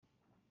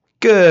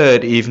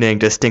Good evening,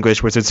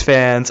 distinguished Wizards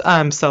fans.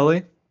 I'm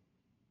Sully,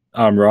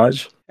 I'm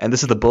Raj. and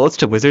this is the Bullets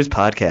to Wizards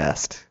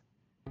podcast.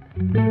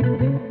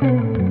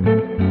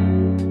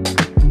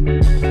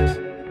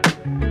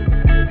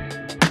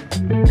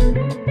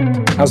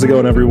 How's it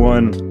going,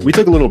 everyone? We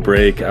took a little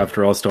break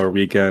after All-Star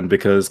Weekend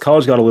because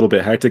college got a little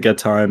bit hectic at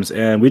times,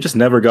 and we just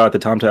never got the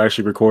time to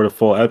actually record a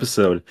full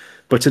episode.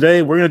 But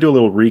today, we're going to do a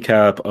little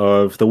recap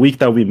of the week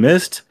that we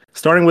missed,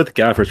 starting with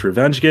Gafford's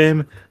revenge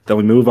game. Then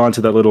we move on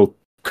to that little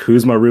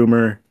Kuzma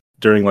rumor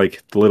during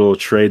like the little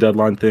trade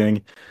deadline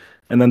thing.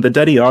 And then the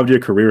Deni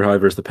Avdija career high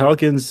versus the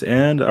Pelicans,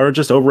 and our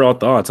just overall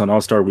thoughts on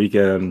All-Star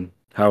Weekend,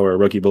 how our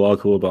rookie Bilal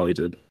Coulibaly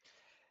did.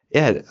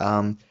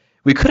 Yeah,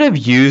 we could have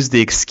used the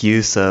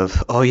excuse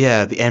of, oh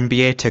yeah, the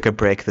NBA took a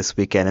break this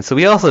weekend, and so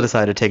we also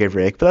decided to take a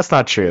break, but that's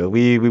not true.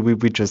 We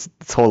just,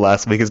 this whole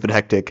last week has been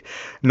hectic,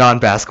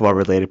 non-basketball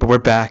related, but we're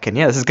back, and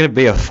yeah, this is going to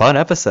be a fun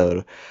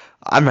episode.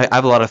 I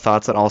have a lot of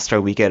thoughts on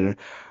All-Star Weekend,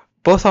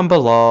 both on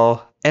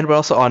Bilal, and we're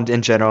also on,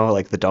 in general,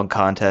 like the dunk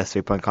contest,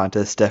 three-point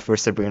contest, Steph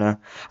versus Sabrina.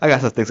 I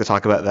got some things to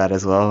talk about that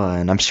as well,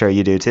 and I'm sure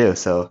you do too,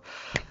 so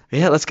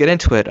yeah, let's get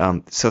into it.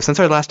 So since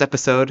our last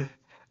episode,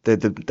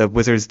 the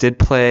Wizards did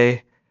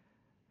play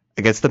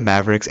against the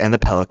Mavericks and the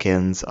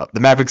Pelicans. The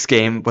Mavericks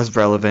game was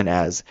relevant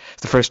as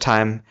it's the first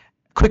time,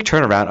 quick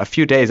turnaround, a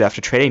few days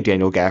after trading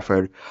Daniel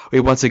Gafford, we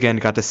once again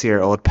got to see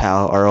our old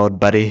pal, our old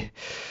buddy.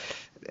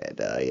 And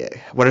yeah,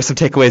 what are some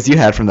takeaways you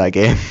had from that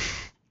game?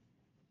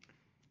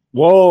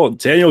 Well,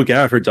 Daniel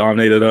Gafford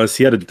dominated us.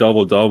 He had a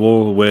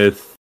double-double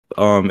with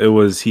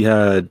he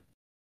had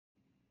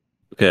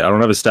okay, I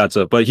don't have his stats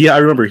up, but I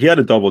remember he had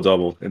a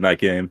double-double in that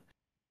game,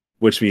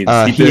 which means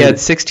He had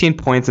 16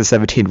 points and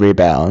 17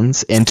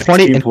 rebounds in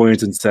 16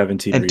 points and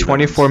 17 in rebounds.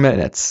 24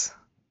 minutes.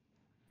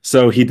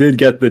 So he did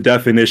get the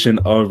definition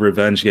of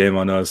revenge game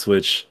on us,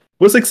 which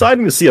was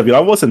exciting to see. I mean, I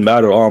wasn't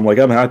mad at all.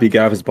 I'm happy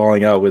Gaff is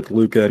balling out with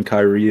Luka and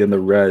Kyrie and the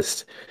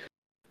rest.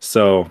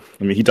 So,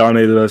 I mean, he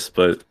dominated us,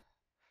 but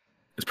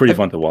it's pretty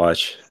fun to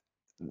watch.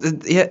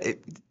 The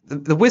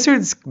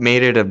Wizards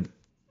made it a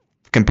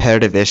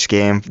competitive-ish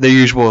game. The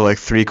usual like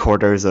 3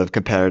 quarters of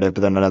competitive,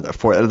 but then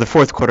the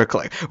fourth quarter.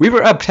 We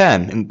were up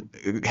 10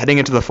 and heading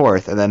into the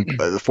fourth, and then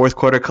the fourth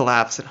quarter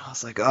collapsed, and I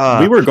was like,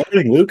 We were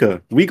guarding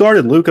Luka. We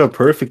guarded Luka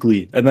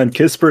perfectly, and then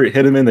Kispert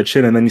hit him in the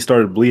chin, and then he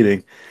started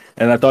bleeding,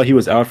 and I thought he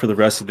was out for the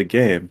rest of the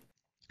game.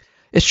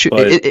 It's true.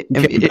 But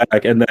he came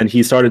back, and then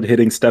he started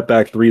hitting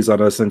step-back threes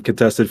on us and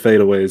contested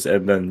fadeaways,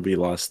 and then we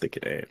lost the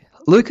game.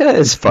 Luka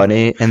is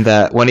funny in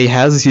that when he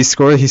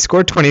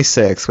scored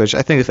 26, which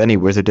I think if any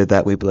Wizard did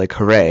that, we'd be like,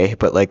 hooray.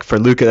 But like for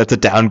Luka, that's a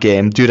down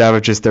game. Dude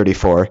averages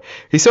 34.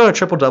 He still had a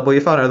triple-double. He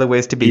found other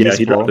ways to be useful.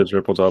 He dropped a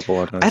triple-double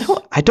on us.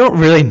 I don't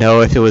really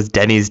know if it was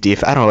Denny's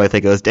defense. I don't really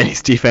think it was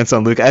Denny's defense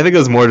on Luka. I think it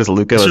was more just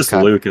Luka. It's just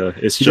Luka.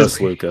 It's just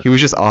Luka. He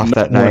was just off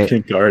that night. No one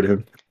can guard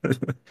him.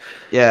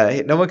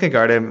 Yeah, no one can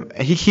guard him.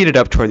 He heated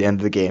up toward the end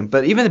of the game,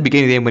 but even at the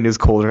beginning of the game when he was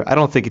colder, I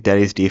don't think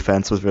Denny's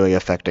defense was really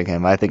affecting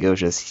him. I think it was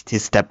just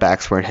his step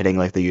backs weren't hitting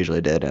like they usually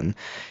did, and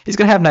he's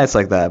gonna have nights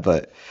like that.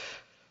 But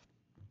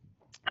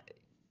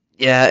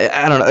yeah,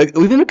 I don't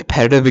know. We've been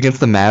competitive against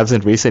the Mavs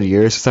in recent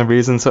years for some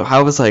reason, so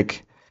I was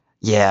like,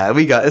 yeah,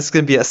 it's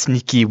gonna be a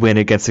sneaky win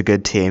against a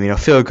good team,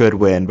 feel a good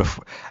win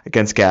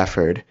against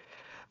Gafford.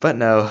 But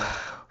no,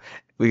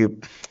 we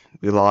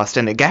lost,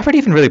 and Gafford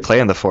even really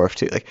played in the fourth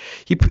too. Like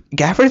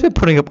Gafford's been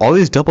putting up all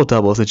these double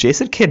doubles, and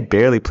Jason Kidd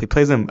barely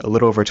plays him a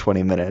little over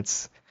 20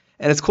 minutes.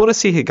 And it's cool to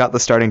see he got the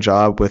starting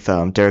job with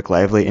Derek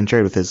Lively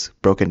injured with his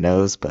broken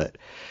nose, but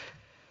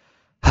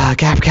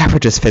Gafford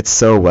just fits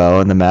so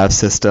well in the Mavs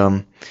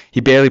system.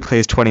 He barely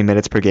plays 20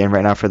 minutes per game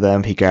right now for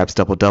them. He grabs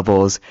double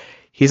doubles.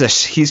 He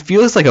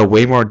feels like a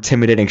way more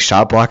intimidating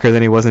shot blocker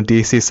than he was in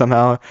DC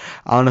somehow.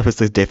 I don't know if it's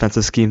the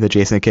defensive scheme that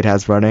Jason Kidd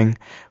has running,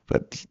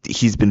 but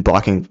he's been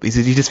blocking.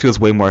 He just feels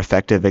way more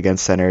effective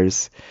against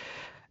centers.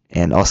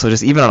 And also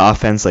just even on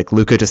offense, like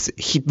Luka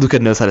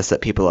knows how to set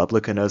people up.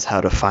 Luka knows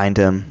how to find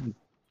him.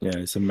 Yeah,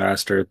 he's a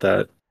master at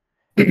that.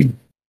 And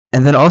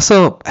then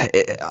also,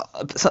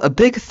 a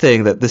big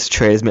thing that this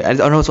trade has made, I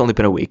know it's only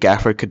been a week,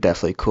 Gafford could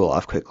definitely cool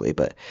off quickly,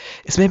 but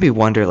it's made me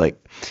wonder, like,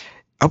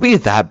 are we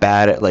that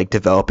bad at like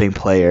developing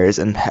players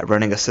and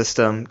running a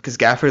system? Because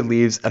Gafford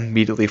leaves,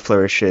 immediately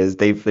flourishes.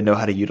 They know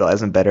how to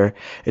utilize him better.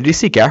 And do you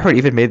see Gafford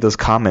even made those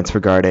comments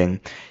regarding?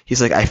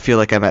 He's like, I feel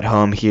like I'm at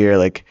home here.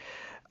 Like,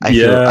 I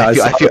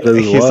feel.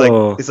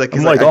 He's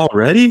like,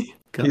 already.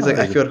 God. He's like,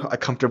 I feel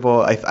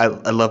comfortable. I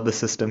love the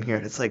system here.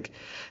 It's like,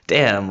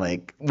 damn.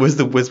 Like, was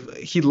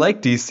he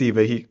liked DC,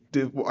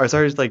 but as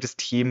far as like just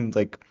team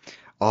like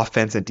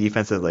offense and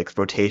defensive like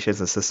rotations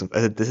and system,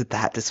 is it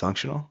that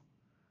dysfunctional?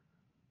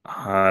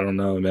 I don't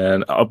know,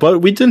 man. But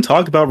we didn't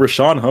talk about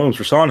Rashawn Holmes.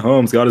 Rashawn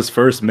Holmes got his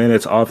first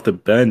minutes off the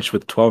bench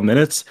with 12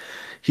 minutes.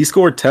 He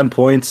scored 10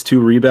 points, 2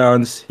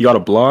 rebounds. He got a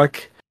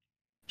block,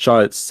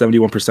 shot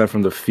 71%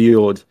 from the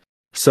field.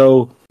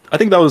 So I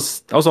think that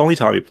was the only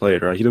time he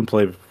played, right? He didn't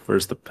play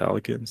versus the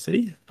Pelicans, did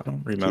he? I don't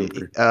He,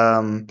 remember.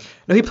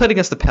 no, he played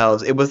against the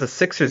Pels. It was the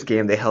Sixers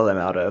game they held him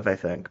out of, I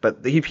think.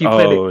 But he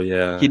played it. Oh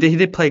yeah. He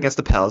did play against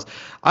the Pels.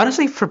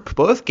 Honestly, for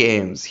both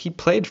games, he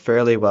played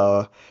fairly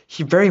well.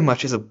 He very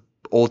much is a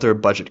older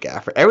budget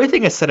gaffer.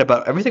 Everything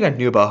I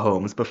knew about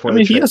Holmes I before the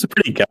mean, he trade. has a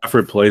pretty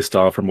Gafford play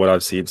style from what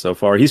I've seen so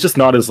far. He's just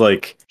not as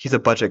like He's a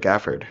budget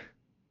gafford.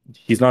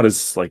 he's not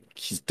as like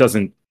he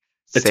doesn't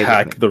Say it with me.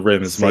 attack the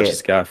rim as Say much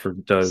as it.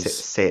 Gafford does.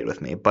 Say it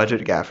with me.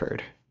 Budget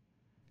gafford.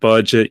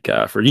 Budget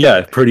Gafford,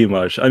 yeah, pretty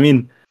much. I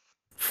mean,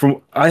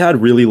 from I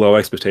had really low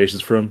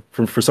expectations for him.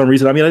 From for some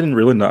reason, I mean, I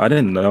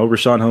didn't know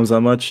Rashawn Holmes that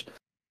much,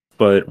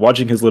 but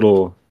watching his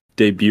little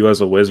debut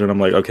as a Wizard, I'm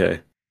like, okay,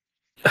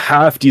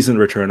 half decent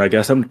return, I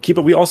guess.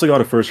 We also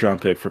got a first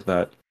round pick from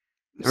that,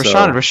 so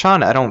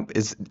Rashawn, I don't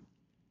is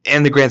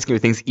in the grand scheme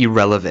of things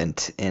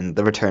irrelevant in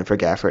the return for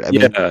Gafford. I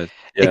mean, yeah,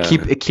 it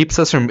yeah, keeps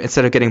us from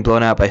instead of getting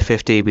blown out by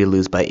 50, we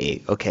lose by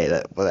 8.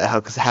 Okay,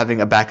 because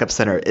having a backup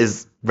center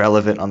is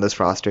relevant on this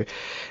roster,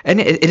 and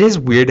it is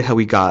weird how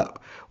we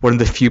got one of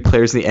the few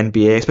players in the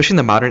NBA, especially in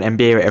the modern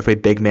NBA where every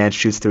big man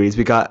shoots threes.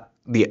 We got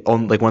the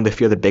only like one of the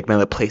few of the big men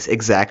that plays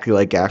exactly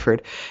like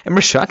Gafford, and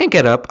Rashawn can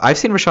get up. I've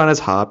seen Rashawn as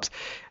hops.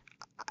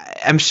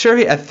 I'm sure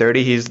at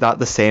 30 he's not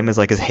the same as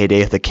like his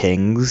heyday at the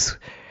Kings,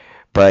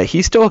 but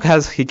he still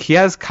has he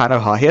has kind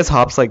of he has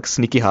hops like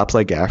sneaky hops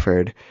like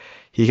Gafford.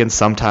 He can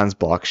sometimes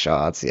block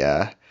shots.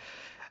 Yeah,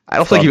 I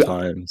don't think he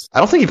sometimes. I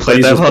don't think he But played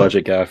he's that just well.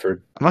 budget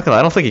Gafford. I'm not gonna lie,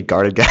 I don't think he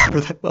guarded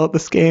Gafford that well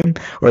this game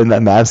or in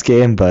that Mavs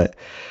game. But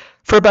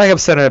for a backup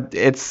center,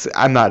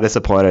 I'm not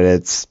disappointed.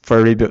 It's for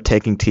a rebuild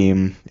taking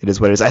team. It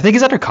is what it is. I think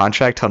he's under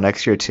contract till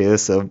next year too.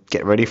 So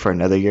get ready for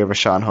another year of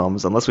Rashawn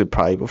Holmes. Unless we'll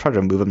probably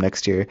move him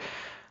next year.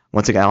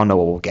 Once again, I don't know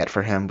what we'll get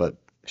for him, but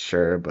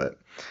sure. But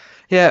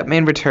yeah,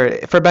 main return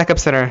for backup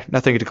center,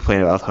 nothing to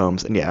complain about with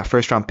Holmes. And yeah,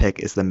 first round pick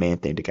is the main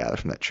thing to gather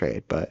from that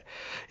trade. But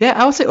yeah,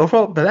 I would say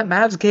overall, but that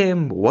Mavs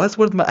game was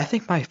one of I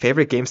think my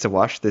favorite games to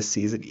watch this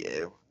season.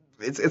 Yeah,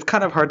 it's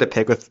kind of hard to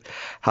pick with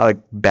how like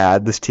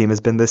bad this team has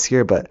been this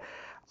year, but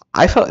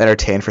I felt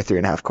entertained for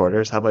 3.5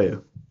 quarters. How about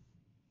you?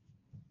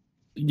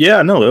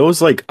 Yeah, no, it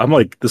was like I'm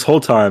like this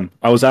whole time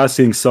I was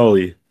asking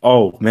Sully,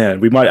 "Oh man,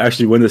 we might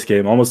actually win this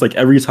game." Almost like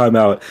every time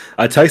out,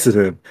 I texted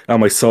him. And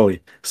I'm like,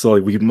 Sully,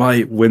 we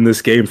might win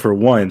this game for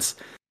once."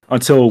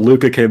 Until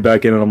Luca came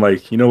back in, and I'm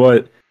like, you know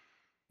what?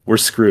 We're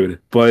screwed.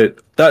 But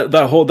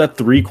that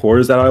 3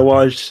 quarters that I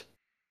watched,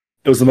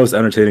 it was the most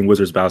entertaining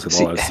Wizards basketball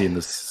See, I've seen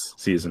this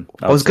season,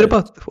 I what would was good say.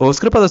 about what was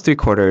good about those 3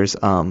 quarters?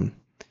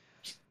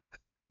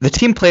 The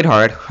team played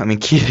hard. I mean,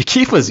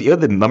 Keith was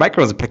the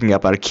microphones were picking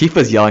up on it. Keith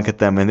was yelling at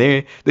them, and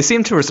they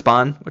seemed to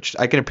respond, which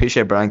I can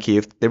appreciate. Brian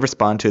Keith, they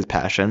respond to his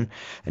passion,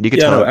 and you could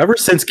Yeah, no, tell. ever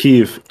since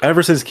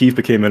Keith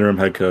became interim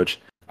head coach,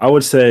 I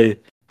would say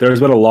there's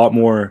been a lot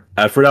more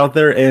effort out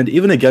there, and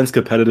even against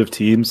competitive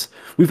teams,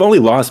 we've only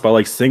lost by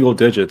like single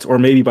digits, or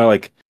maybe by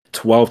like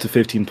 12 to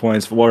 15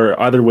 points. Or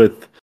either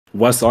with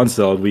Wes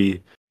Unseld,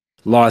 we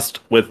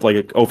lost with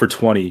like over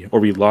 20, or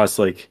we lost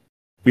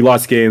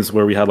games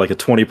where we had like a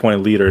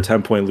 20-point lead or a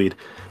 10-point lead.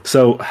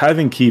 So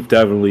having Keith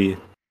definitely,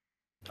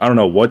 I don't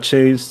know what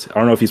changed. I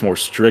don't know if he's more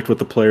strict with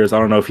the players. I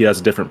don't know if he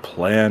has a different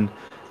plan.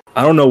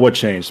 I don't know what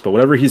changed, but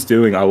whatever he's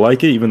doing, I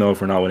like it, even though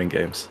if we're not winning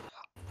games.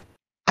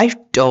 I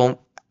don't.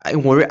 I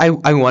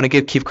want to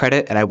give Keith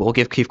credit, and I will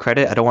give Keith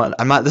credit. I don't want.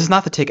 I'm not. This is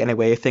not to take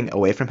anything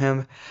away from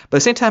him, but at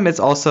the same time, it's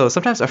also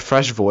sometimes a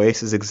fresh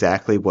voice is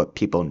exactly what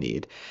people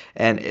need,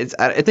 and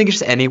I think it's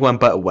just anyone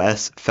but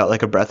Wes felt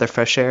like a breath of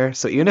fresh air.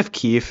 So even if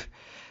Keith,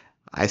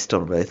 I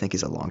still really think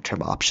he's a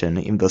long-term option,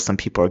 even though some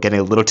people are getting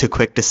a little too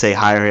quick to say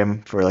hire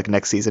him for like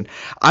next season.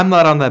 I'm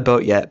not on that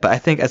boat yet, but I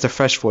think as a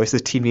fresh voice,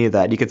 the team needed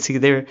that. You can see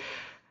they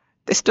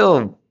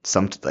still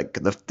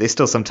they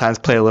still sometimes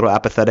play a little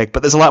apathetic,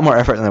 but there's a lot more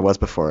effort than there was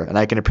before, and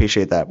I can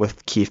appreciate that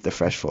with Keith, the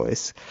fresh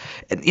voice.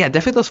 And yeah,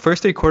 definitely those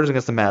first 3 quarters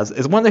against the Mavs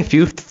is one of the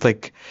few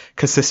like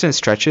consistent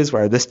stretches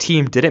where this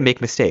team didn't make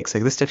mistakes.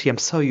 Like this team, I'm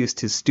so used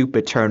to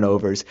stupid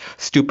turnovers,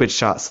 stupid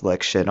shot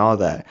selection, all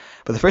that.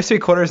 But the first 3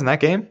 quarters in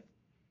that game,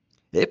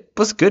 it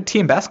was good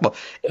team basketball,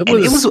 It and it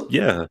was. was,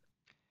 yeah.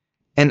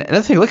 And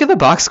another thing, look at the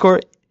box score.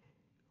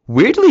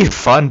 Weirdly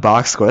fun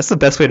box score. That's the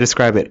best way to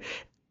describe it.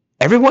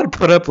 Everyone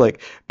put up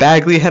like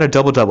Bagley had a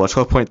double double,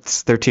 12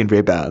 points, 13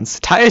 rebounds.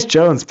 Tyus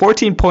Jones,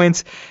 14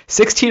 points,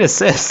 16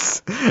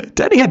 assists.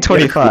 Denny had Yeah,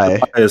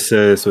 25.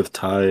 assists with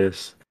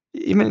Tyus.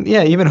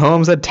 Even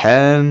Holmes had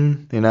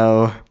 10.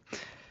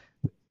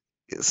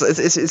 So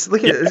it's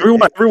look Yeah, at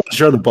everyone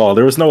shared the ball.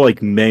 There was no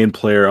like main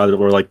player other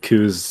where like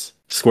Kuz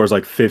scores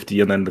like 50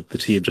 and then the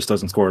team just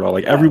doesn't score at all.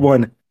 Like yeah,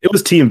 everyone, it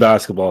was team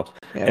basketball.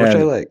 yeah, which I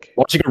And like.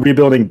 watching a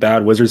rebuilding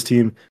bad Wizards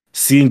team,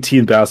 seeing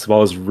team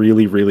basketball is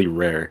really, really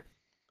rare.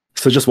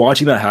 So just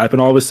watching that happen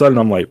all of a sudden,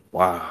 I'm like,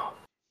 wow.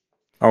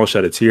 I will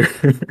shed a tear.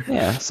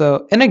 Yeah.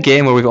 So in a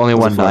game where we've only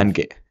Was won it fun? 9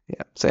 games,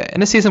 yeah. So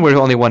in a season where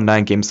we've only won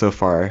 9 games so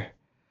far,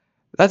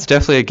 that's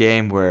definitely a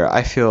game where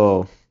I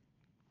feel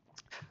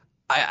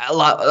a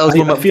lot. That was I,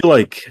 one I of feel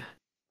like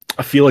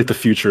I feel like the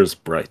future is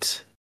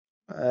bright.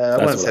 I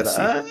That's wouldn't what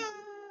say I see.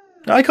 that.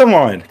 Come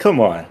on, come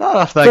on. Not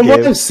off that From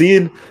what game. I've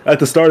seen at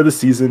the start of the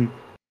season,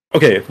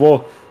 okay.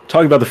 Well,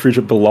 talking about the free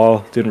trip,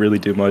 Bilal didn't really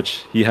do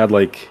much. He had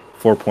like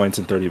 4 points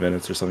in 30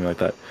 minutes or something like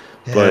that.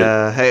 But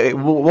Yeah, hey,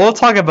 we'll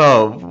talk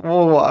about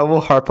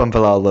we'll harp on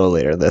Bilal a little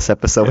later in this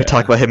episode. We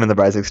talk yeah, about him in the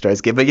Rising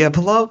Stars game, but yeah,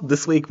 Bilal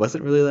this week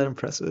wasn't really that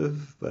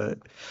impressive. But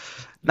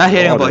not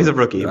hating on Bilal, Bilal he's didn't a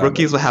look rookie. that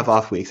Rookies will amazing. have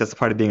off weeks. That's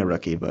part of being a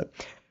rookie. But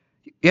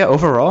yeah,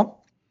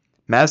 overall,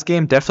 Mavs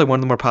game definitely one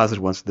of the more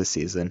positive ones for this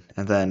season.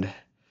 And then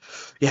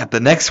yeah, the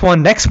next game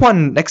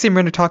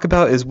we're going to talk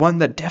about is one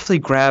that definitely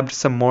grabbed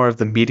some more of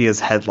the media's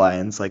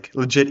headlines, like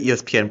legit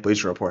ESPN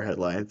Bleacher Report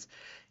headlines.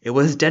 It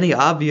was Denny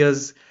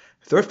Avdia's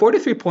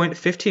 43-point,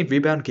 15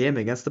 rebound game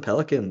against the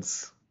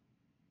Pelicans.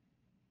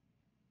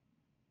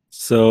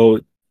 So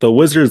the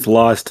Wizards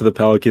lost to the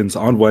Pelicans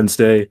on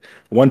Wednesday,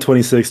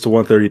 126 to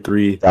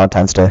 133.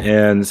 Valentine's Day.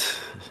 And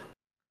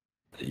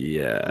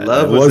yeah, it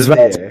Love was was in the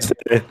air. Valentine's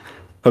Day.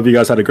 Hope you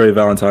guys had a great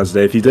Valentine's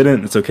Day. If you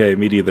didn't, it's okay.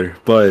 Me neither.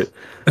 But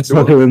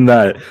other Well, than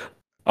that,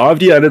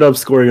 Avdi ended up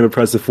scoring an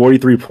impressive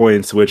 43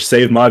 points, which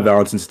saved my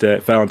Valentine's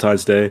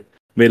Day,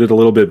 made it a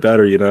little bit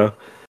better, you know?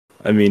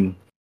 I mean,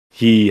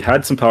 he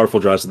had some powerful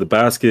drives to the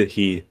basket.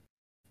 He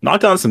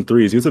knocked down some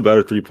threes. He was a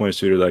better 3-point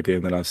shooter that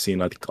game than I've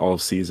seen, I think, all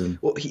season.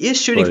 well, he is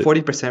shooting But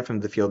 40% from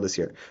the field this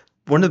year.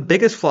 One of the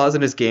biggest flaws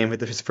in his game with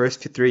his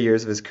first 3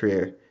 years of his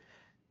career.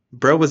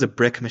 Bro was a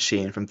brick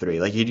machine from three.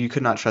 Like you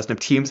could not trust him.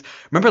 Teams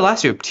remember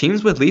last year,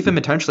 teams would leave him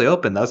intentionally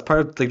open. That was part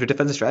of like their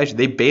defensive strategy.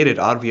 They baited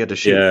Advia to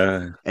shoot,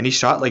 yeah, and he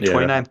shot like yeah.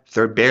 29,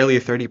 barely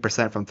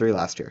 30% from three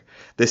last year.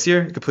 This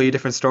year, completely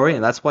different story,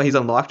 and that's why he's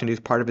unlocked a new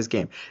part of his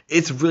game.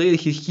 It's really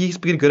he's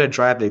been good at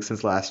driving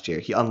since last year.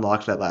 He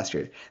unlocked that last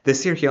year.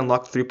 This year, he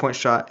unlocked 3-point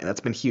shot, and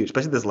that's been huge.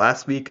 Especially this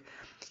last week,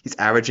 he's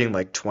averaging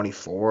like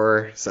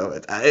 24. So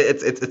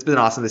it's been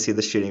awesome to see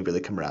the shooting really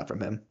come around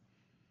from him.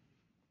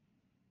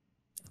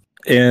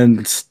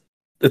 And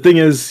the thing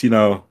is,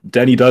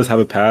 Denny does have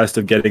a past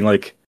of getting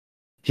like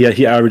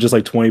he averages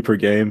like 20 per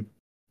game,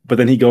 but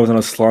then he goes on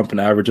a slump and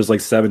averages like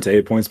 7 to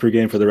 8 points per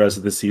game for the rest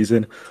of the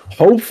season.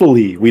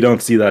 Hopefully, we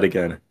don't see that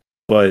again.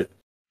 But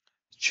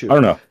I True.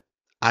 don't know.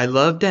 I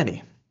love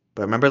Denny,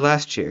 but remember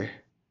last year,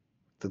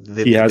 the,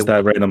 the, He has the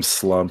that random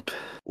slump.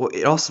 well,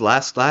 it also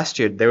last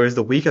year there was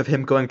the week of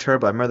him going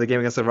turbo. I remember the game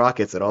against the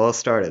Rockets. It all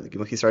started.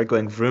 He started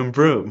going vroom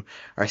vroom.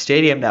 Our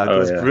stadium now Oh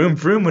goes yeah. vroom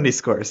vroom when he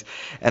scores.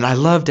 And I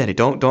love Denny.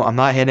 Don't. I'm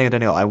not hating on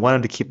Denny. I want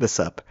him to keep this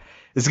up.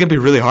 It's gonna be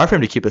really hard for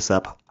him to keep this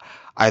up.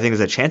 I think there's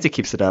a chance he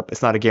keeps it up.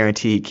 It's not a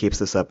guarantee he keeps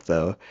this up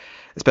though,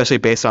 especially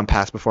based on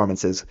past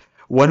performances.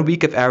 1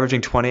 week of averaging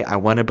 20, I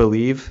want to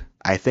believe.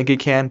 I think he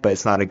can, but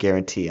it's not a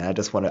guarantee. And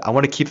I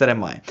want to keep that in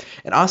mind.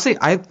 And honestly,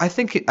 I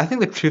think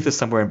the truth is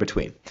somewhere in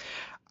between.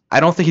 I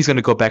don't think he's going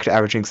to go back to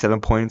averaging 7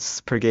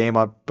 points per game,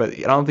 but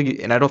I don't think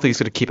he's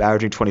going to keep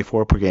averaging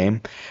 24 per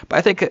game. But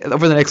I think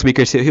over the next week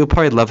or two, he'll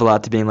probably level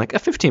out to being like a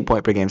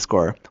 15-point per game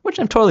scorer, which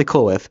I'm totally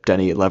cool with.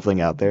 Denny leveling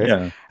out there.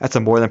 Yeah. That's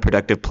a more than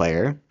productive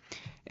player.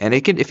 And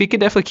if he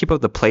can definitely keep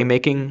up the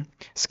playmaking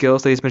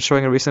skills that he's been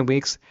showing in recent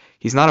weeks,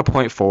 he's not a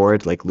point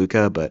forward like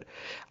Luka, but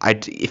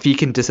if he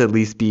can just at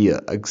least be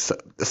a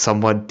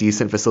somewhat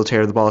decent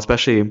facilitator of the ball,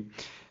 especially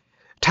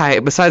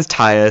besides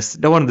Tyus,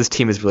 no one on this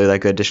team is really that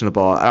good dishing the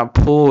ball.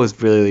 Poole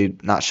has really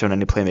not shown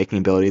any playmaking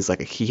abilities. Like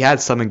he had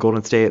some in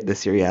Golden State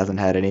this year, he hasn't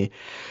had any.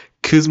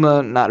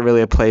 Kuzma, not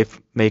really a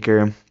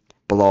playmaker.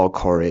 Bilal,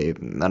 Corey,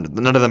 none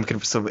of them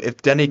can. So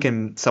if Denny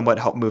can somewhat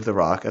help move the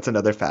rock, that's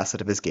another facet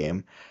of his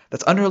game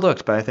that's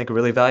underlooked, but I think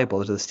really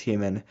valuable to this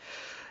team. And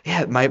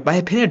yeah, my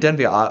opinion of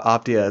Denver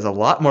Optia is a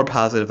lot more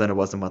positive than it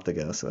was a month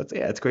ago. So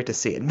it's great to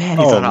see it. Man,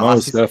 he's Oh, on an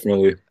most awesome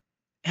definitely.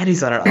 and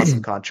he's on an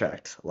awesome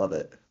contract. Love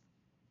it.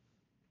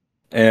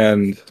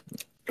 And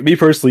me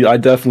personally, I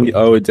definitely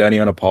owe Danny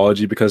an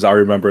apology because I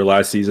remember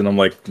last season, I'm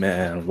like,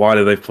 man, why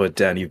did they put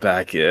Danny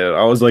back in?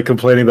 I was like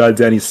complaining about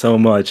Danny so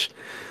much.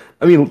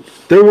 I mean,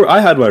 I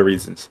had my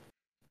reasons,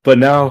 but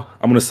now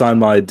I'm gonna sign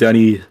my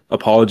Denny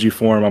apology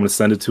form. I'm gonna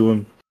send it to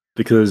him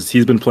because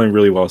he's been playing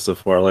really well so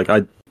far. Like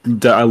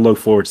I look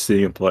forward to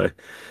seeing him play,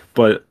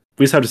 but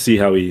we just have to see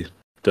how he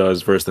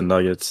does versus the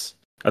Nuggets.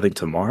 I think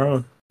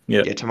tomorrow.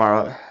 Yeah, Yeah,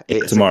 tomorrow. yeah,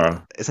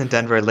 tomorrow. It's in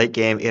Denver, late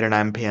game, 8 or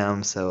 9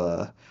 p.m.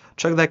 So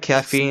chug that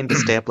caffeine to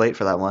stay up late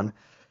for that one.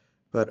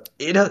 But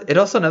it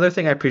also another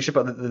thing I appreciate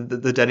about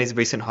the Denny's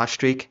recent hot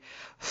streak.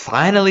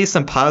 Finally,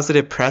 some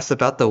positive press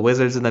about the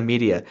Wizards in the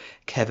media.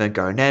 Kevin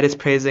Garnett is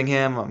praising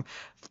him.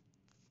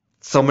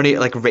 So many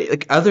like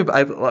other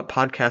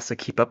podcasts I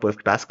keep up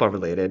with basketball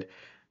related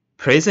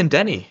praising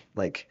Denny.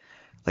 Like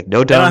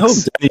no And I hope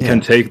dunks. Denny can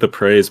Yeah. take the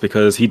praise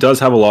because he does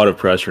have a lot of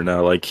pressure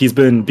now. Like he's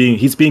being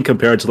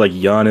compared to like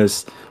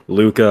Giannis,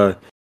 Luka.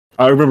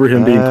 I remember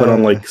him being put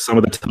on Uh, like some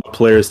of the top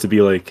players to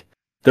be like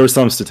there were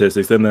some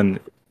statistics, and then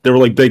there were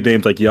like big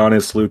names like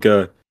Giannis,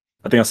 Luka.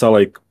 I think I saw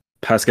like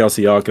Pascal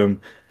Siakam,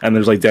 and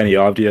there's like Danny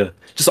Avdia.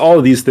 Just all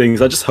of these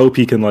things. I just hope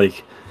he can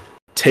like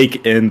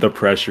take in the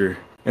pressure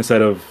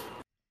instead of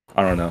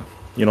I don't know,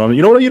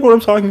 You know what I'm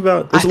talking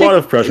about? There's a lot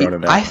of pressure on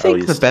him now, I at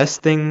think the least.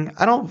 best thing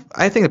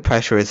I think the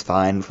pressure is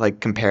fine. Like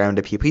compare him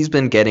to people. He's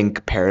been getting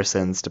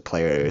comparisons to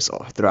players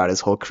throughout his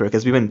whole career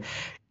because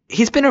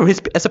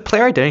as a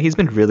player identity. He's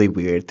been really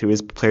weird through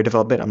his player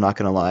development. I'm not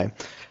gonna lie.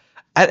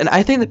 And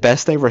I think the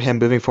best thing for him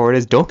moving forward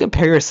is don't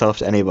compare yourself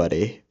to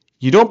anybody.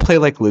 You don't play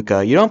like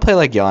Luka. You don't play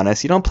like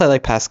Giannis. You don't play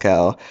like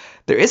Pascal.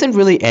 There isn't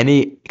really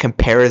any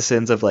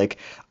comparisons of like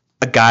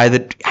a guy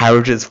that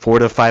averages 4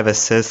 to 5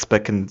 assists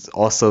but can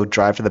also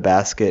drive to the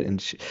basket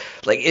and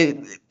like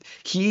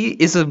he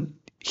is a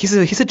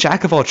he's a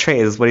jack of all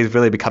trades is what he's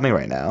really becoming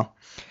right now.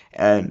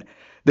 And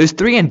there's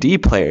 3 and D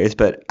players,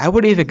 but I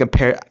wouldn't even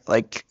compare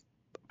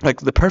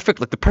the perfect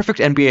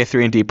NBA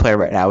 3 and D player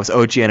right now is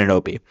OG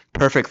Anunoby.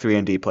 Perfect 3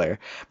 and D player.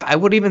 But I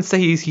would even say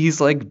he's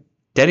like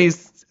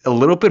Denny's a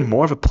little bit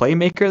more of a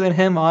playmaker than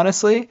him,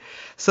 honestly.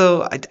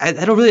 So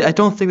I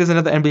don't think there's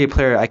another NBA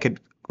player I could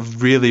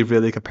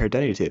really compare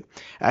Denny to.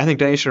 I think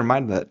Denny should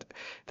remind that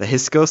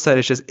his skill set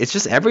is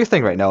just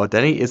everything right now.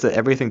 Denny is an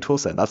everything tool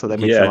set. That's what that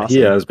makes him Yeah,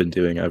 he awesome. has been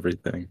doing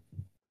everything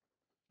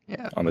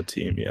Yeah. on the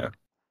team. Yeah.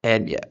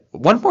 And yeah,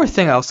 one more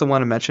thing I also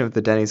want to mention with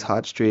the Denny's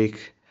hot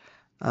streak.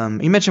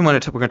 You mentioned we're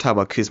going to talk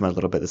about Kuzma a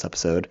little bit this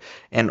episode,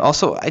 and I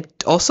feel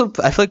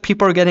like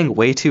people are getting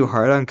way too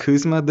hard on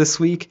Kuzma this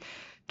week,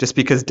 just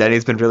because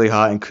Denny's been really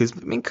hot and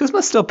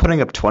Kuzma's still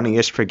putting up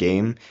 20-ish per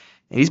game,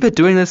 and he's been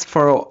doing this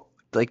for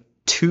like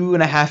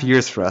 2.5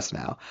 years for us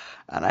now,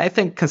 and I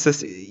think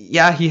consistent.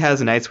 Yeah, he has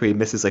nights where he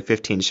misses like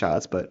 15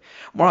 shots, but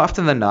more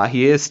often than not,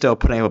 he is still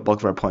putting up a bulk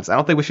of our points. I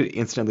don't think we should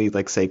instantly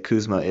like say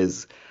Kuzma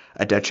is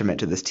a detriment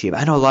to this team.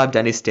 I know a lot of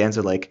Denny's stands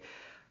are like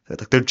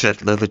they're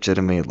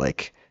legitimately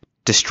like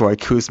destroy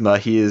Kuzma.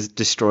 He is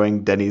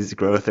destroying Denny's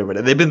growth or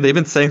whatever. They've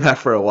been saying that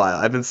for a while.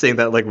 I've been saying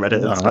that like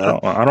Reddit No, and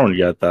stuff. I don't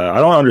get that. I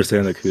don't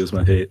understand the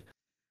Kuzma hate.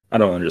 I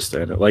don't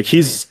understand it. Like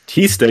he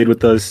stayed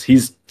with us.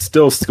 He's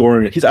still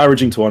scoring. He's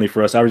averaging 20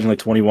 for us, averaging like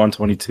 21,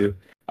 22.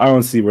 I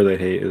don't see where the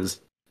hate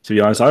is. To be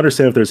honest, I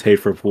understand if there's hate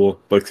for Poole,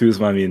 but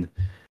Kuzma, I mean,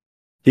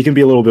 he can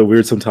be a little bit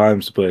weird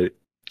sometimes, but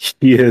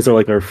he is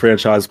like our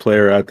franchise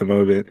player at the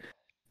moment.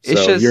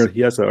 It's So just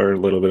he has to earn a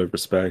little bit of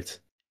respect.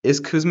 is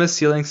Kuzma's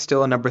ceiling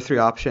still a number 3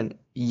 option?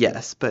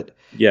 Yes,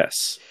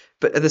 Yes.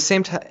 but at the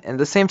same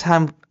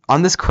time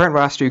on this current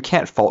roster you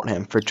can't fault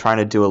him for trying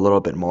to do a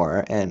little bit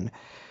more. And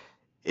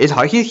it's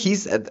hard.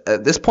 He's at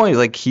this point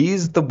like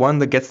he's the one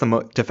that gets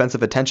the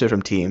defensive attention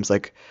from teams.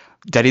 Like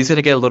Daddy's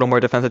gonna get a little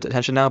more defensive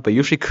attention now, but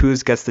usually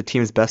Kuz gets the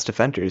team's best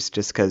defenders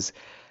just because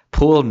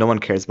Poole, no one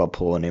cares about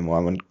Poole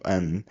anymore.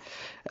 And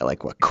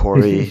like what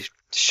Corey,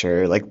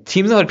 sure. Like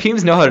teams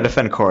know how to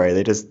defend Corey.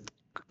 They just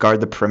guard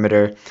the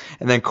perimeter,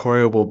 and then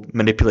Corey will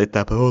manipulate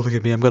that. But oh, look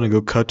at me, I'm gonna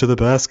go cut to the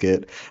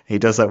basket. He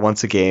does that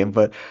once a game,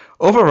 but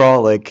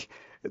overall, like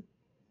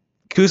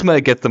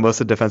Kuzma gets the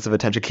most defensive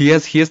attention. He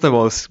has the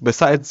most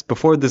besides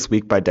before this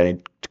week by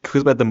Denny.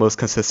 Kuzma had the most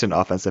consistent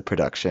offensive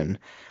production.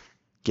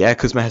 Yeah,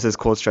 Kuzma has his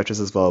cold stretches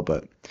as well,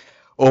 but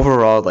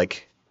overall,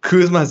 like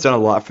Kuzma has done a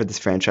lot for this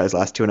franchise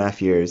last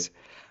 2.5 years.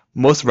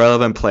 Most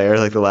relevant player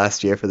like the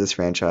last year for this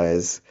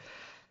franchise.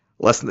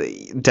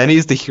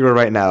 Denny's the hero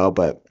right now,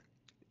 but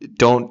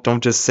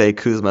don't just say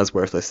Kuzma's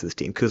worthless to this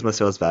team. Kuzma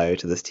still has value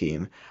to this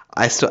team.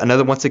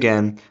 Once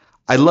again,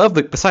 I love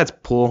besides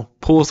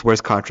Poole's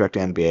worst contract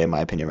in NBA in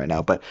my opinion right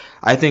now, but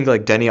I think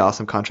like Denny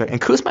awesome contract,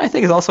 and Kuzma I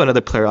think is also another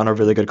player on a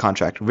really good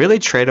contract, really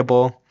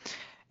tradable,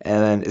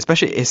 and then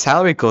especially his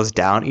salary goes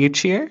down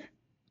each year,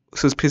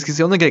 so it's because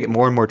he's only gonna get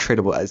more and more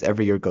tradable as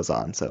every year goes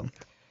on. So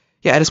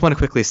yeah, I just want to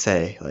quickly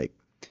say like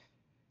No,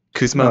 that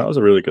Kuzma, was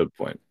a really good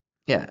point.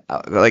 yeah,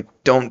 like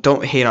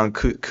don't hate on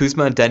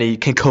Kuzma and Denny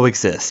can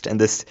coexist,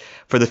 and this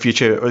for the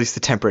future, or at least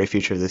the temporary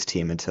future of this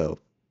team until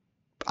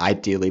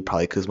ideally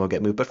probably Kuzma will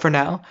get moved. But for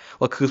now,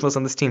 while Kuzma's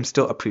on this team,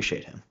 still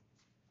appreciate him.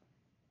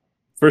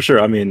 For sure.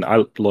 I mean,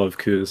 I love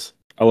Kuz.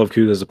 I love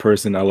Kuz as a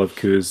person. I love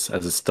Kuz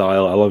as a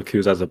style. I love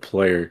Kuz as a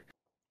player.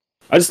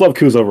 I just love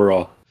Kuz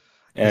overall.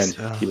 And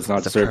he does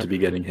not deserve to be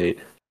getting hate.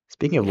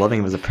 Speaking of loving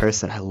him as a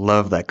person, I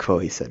love that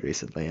quote he said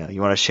recently.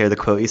 You want to share the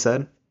quote he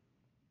said?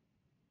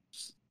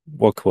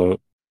 What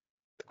quote?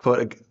 The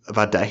quote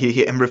about that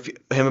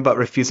him about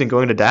refusing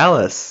going to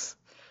Dallas.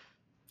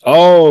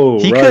 Oh,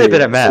 He right. could have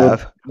been at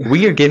Mav.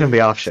 We gave him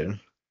the option.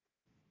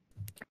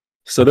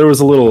 So there's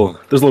a little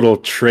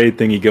trade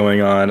thingy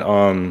going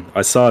on.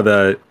 I saw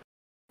that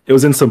it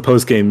was in some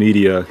post-game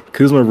media.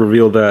 Kuzma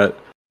revealed that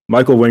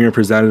Michael Winger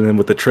presented him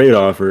with a trade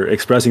offer,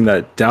 expressing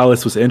that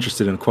Dallas was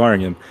interested in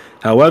acquiring him.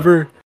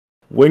 However,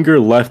 Winger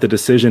left the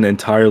decision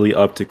entirely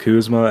up to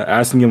Kuzma,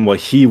 asking him what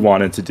he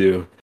wanted to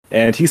do.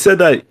 And he said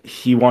that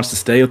he wants to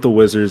stay at the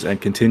Wizards and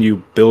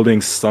continue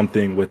building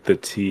something with the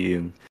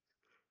team.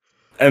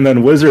 And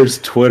then Wizards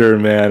Twitter,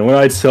 man, when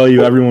I tell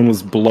you everyone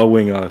was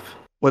blowing up.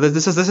 Well,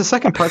 there's a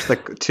second part to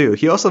that too.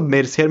 He also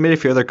made a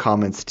few other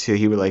comments too.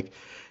 He was like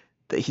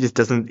that he just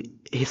doesn't.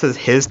 He says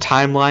his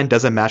timeline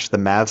doesn't match the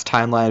Mavs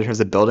timeline in terms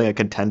of building a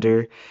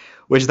contender,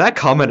 which that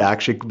comment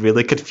actually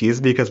really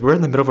confused me because we're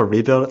in the middle of a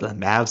rebuild. The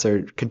Mavs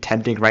are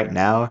contending right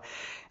now,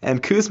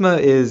 and Kuzma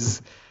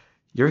is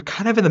you're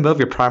kind of in the middle of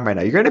your prime right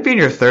now. You're going to be in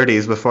your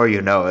 30s before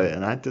you know it.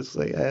 And I just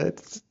like,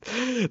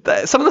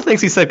 some of the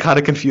things he said kind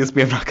of confused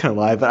me. I'm not going to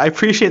lie, but I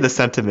appreciate the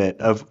sentiment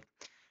of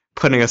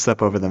putting us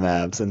up over the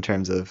Mavs in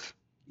terms of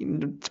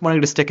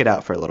wanting to stick it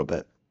out for a little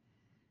bit.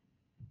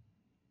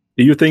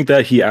 Do you think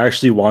that he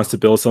actually wants to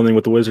build something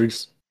with the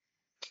Wizards?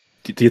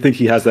 Do you think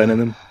he has that in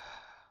him?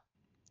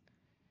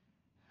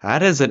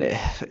 That is an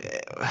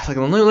like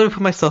let me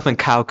put myself in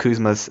Kyle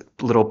Kuzma's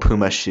little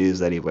Puma shoes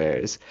that he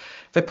wears.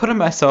 If I put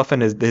myself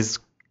in his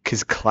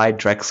Clyde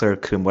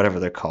Drexler Kuzma, whatever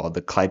they're called,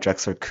 the Clyde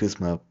Drexler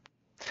Kuzma.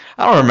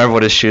 I don't remember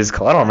what his shoes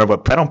called. I don't remember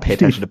what. I don't pay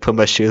attention to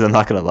Puma shoes. I'm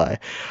not gonna lie.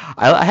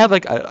 I have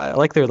like I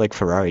like their like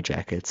Ferrari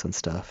jackets and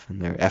stuff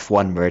and their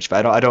F1 merch,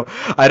 but I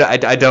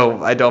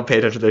don't pay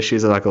attention to their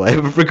shoes. I'm not gonna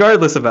lie. But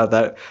regardless about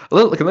that,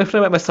 let me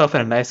put myself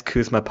in a nice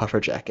Kuzma puffer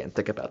jacket and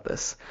think about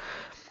this.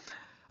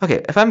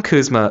 Okay, if I'm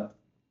Kuzma,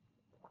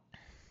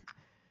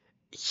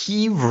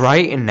 he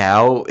right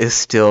now is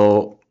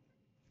still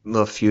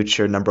the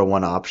future number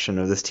one option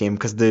of this team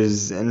because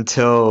there's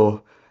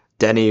until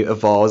Denny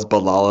evolves,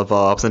 Bilal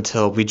evolves,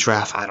 until we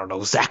draft, I don't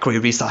know, Zachary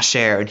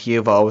Rees-Share and he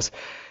evolves.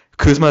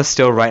 Kuzma is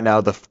still right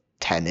now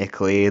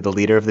technically the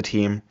leader of the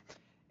team.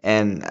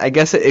 And I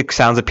guess it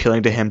sounds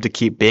appealing to him to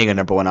keep being a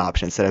number one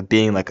option instead of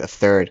being like a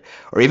third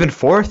or even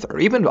fourth or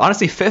even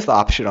honestly fifth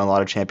option on a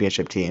lot of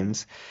championship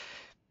teams.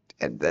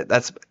 And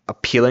that's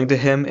appealing to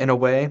him in a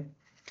way.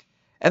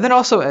 And then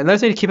also another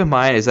thing to keep in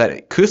mind is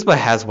that Kuzma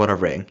has won a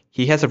ring.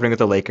 He has a ring with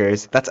the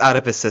Lakers. That's out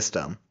of his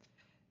system.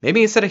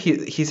 Maybe instead of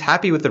he's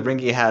happy with the ring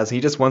he has,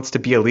 he just wants to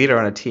be a leader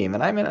on a team.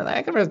 And I mean,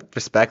 I can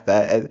respect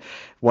that,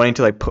 wanting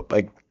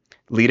to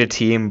lead a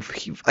team.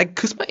 Like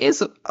Kuzma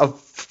is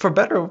for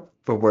better or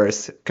for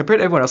worse compared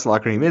to everyone else in the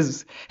locker room.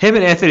 Is him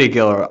and Anthony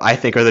Gill I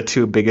think are the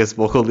two biggest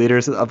vocal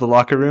leaders of the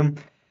locker room.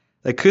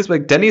 Like Kuzma,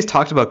 Denny's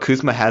talked about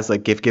Kuzma has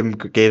like gave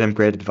them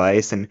great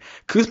advice, and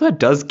Kuzma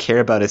does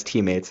care about his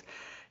teammates.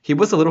 He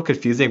was a little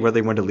confusing whether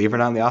he wanted to leave or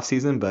not in the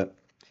offseason, but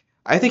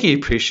I think he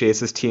appreciates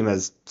his team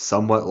as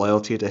somewhat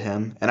loyalty to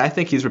him, and I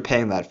think he's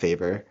repaying that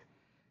favor.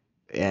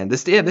 And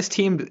this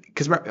team,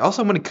 because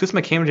also when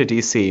Kuzma came to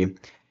DC,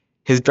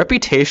 his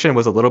reputation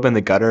was a little bit in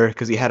the gutter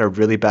because he had a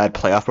really bad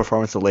playoff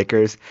performance with the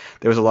Lakers.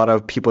 There was a lot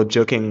of people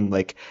joking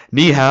like,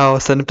 "Ni hao,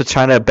 send him to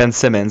China, Ben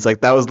Simmons."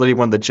 Like that was literally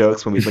one of the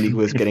jokes when he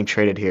was getting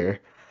traded here.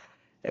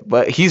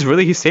 But he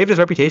saved his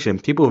reputation.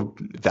 People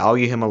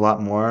value him a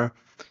lot more.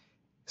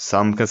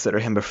 Some consider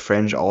him a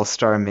fringe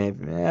all-star.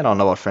 Maybe I don't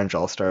know about fringe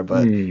all-star,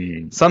 but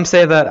some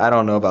say that. I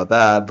don't know about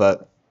that.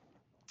 But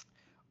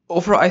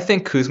overall, I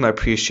think Kuzma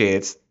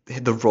appreciates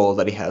the role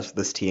that he has with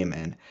this team,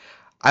 and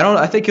I don't.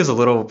 I think he was a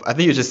little. I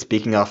think he was just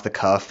speaking off the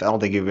cuff. I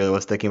don't think he really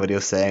was thinking what he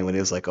was saying when he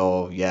was like,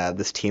 "Oh yeah,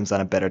 this team's on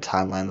a better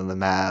timeline than the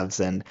Mavs,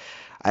 and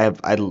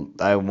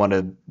I want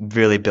to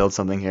really build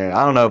something here."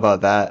 I don't know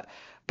about that,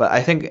 but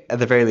I think at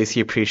the very least he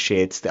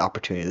appreciates the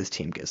opportunity this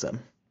team gives him.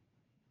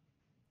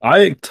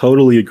 I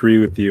totally agree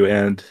with you.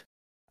 And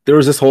there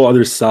was this whole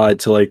other side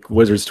to like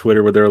Wizards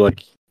Twitter where they're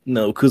like,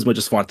 no, Kuzma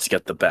just wants to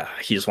get the bag.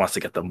 He just wants to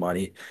get the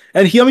money.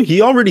 And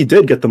he already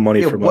did get the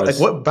money from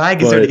us. What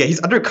bag is there to get?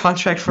 He's under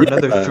contract for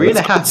another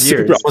 3.5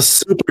 years. I was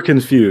super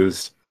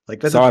confused.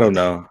 So I don't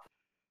know.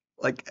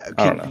 Like,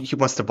 he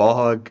wants to ball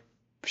hog,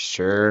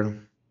 sure,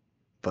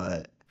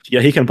 but yeah,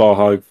 he can ball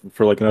hog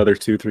for like another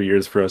 2-3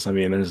 years for us. I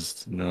mean,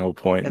 there's no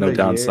point, no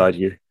downside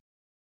here.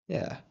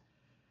 Yeah.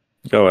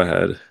 Go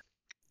ahead.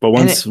 But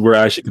once we're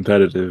actually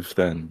competitive,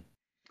 then.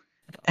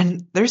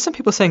 And there's some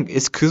people saying,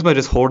 is Kuzma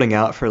just holding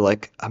out for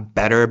like a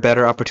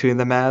better opportunity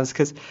than the Mavs?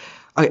 Because,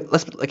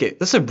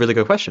 this is a really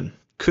good question.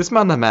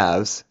 Kuzma and the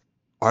Mavs,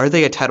 are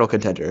they a title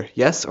contender?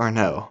 Yes or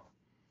no?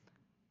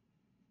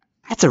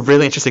 That's a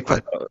really interesting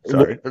question.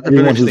 Sorry,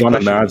 anyone who's on the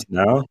Mavs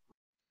now.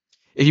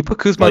 If you put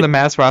Kuzma on the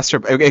Mavs roster,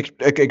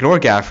 ignore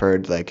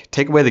Gafford, like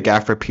take away the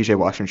Gafford PJ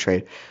Washington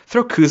trade,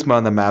 throw Kuzma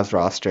on the Mavs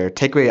roster,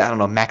 take away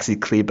Maxi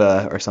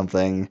Kleba or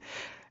something.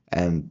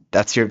 And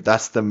that's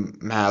the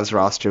Mavs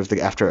roster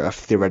after a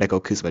theoretical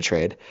Kuzma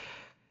trade.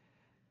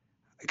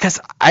 Because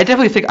I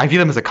definitely think I view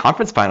them as a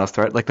conference finals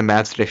threat, like the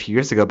Mavs did a few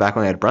years ago back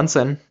when they had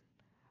Brunson.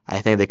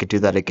 I think they could do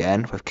that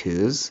again with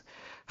Kuz.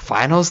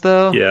 Finals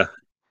though? Yeah.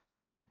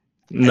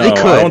 No, they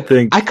could. I don't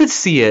think. I could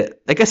see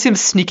it. Like I see them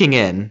sneaking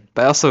in,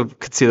 but I also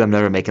could see them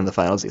never making the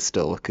finals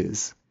still with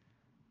Kuz.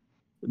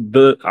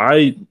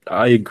 I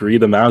agree.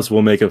 The Mavs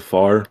will make it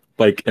far,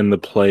 like in the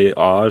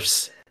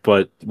playoffs.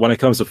 But when it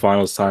comes to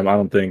finals time, I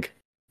don't think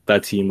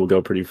that team will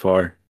go pretty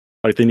far.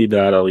 Like they need to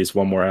add at least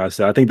one more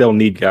asset. I think they'll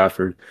need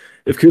Gafford.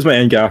 If Kuzma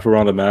and Gafford are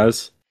on the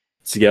Mavs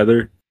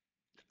together,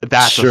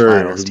 that's a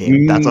finals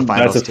team. That's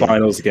a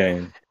finals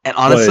game. And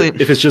honestly,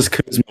 but if it's just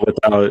Kuzma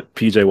without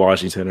PJ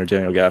Washington or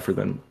Daniel Gafford,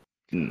 then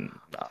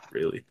not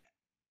really.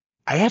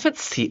 I feel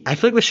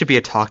like this should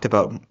be talked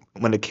about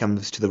when it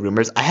comes to the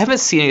rumors. I haven't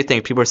seen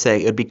anything. People are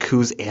saying it would be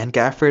Kuz and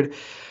Gafford.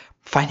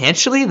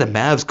 Financially, the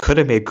Mavs could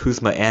have made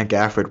Kuzma and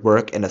Gafford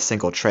work in a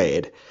single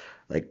trade.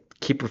 Like,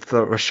 keep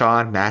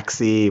Rashawn,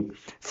 Maxey,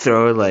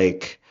 throw,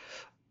 like,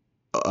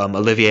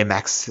 Olivier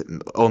Max,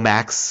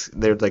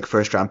 their like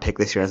first round pick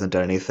this year hasn't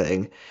done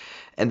anything,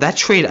 and that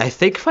trade I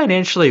think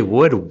financially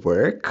would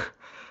work.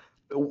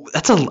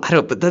 That's a I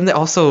don't, but then they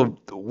also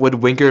would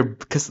Winger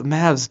because the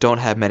Mavs don't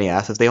have many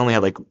assets. They only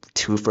had like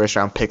two first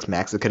round picks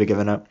max they could have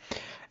given up,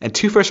 and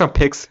two first round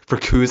picks for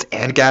Kuz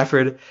and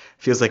Gafford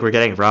feels like we're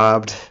getting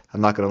robbed.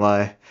 I'm not gonna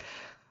lie,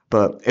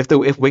 but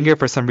if Winger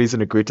for some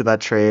reason agreed to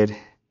that trade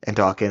and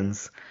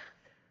Dawkins,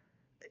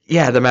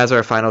 yeah, the Mavs are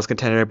a finals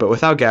contender. But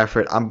without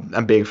Gafford,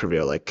 I'm being for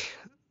real. Like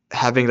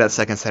having that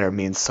second center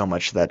means so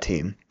much to that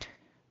team,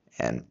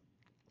 and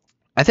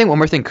I think one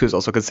more thing Kuz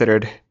also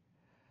considered.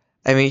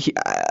 I mean,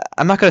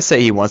 I'm not gonna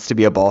say he wants to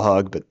be a ball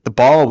hog, but the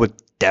ball would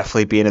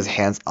definitely be in his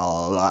hands a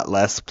lot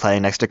less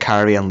playing next to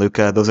Kyrie and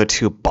Luka. Those are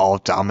two ball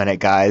dominant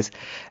guys,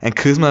 and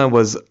Kuzma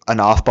was an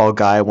off ball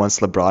guy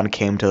once LeBron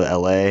came to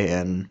LA,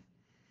 and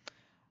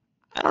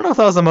I don't know if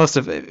that was the most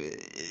of.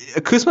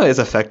 Kuzma is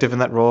effective in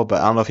that role,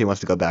 but I don't know if he wants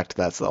to go back to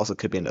that. So that also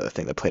could be another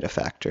thing that played a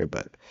factor.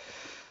 But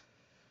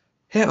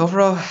yeah,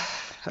 overall,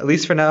 at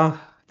least for now,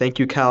 thank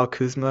you, Kyle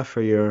Kuzma,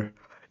 for your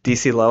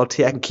DC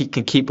loyalty. I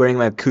can keep wearing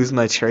my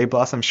Kuzma cherry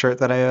blossom shirt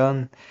that I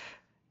own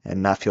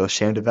and not feel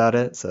ashamed about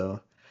it. So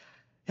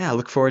yeah, I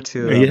look forward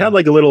to. He had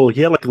like a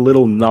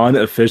little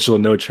non-official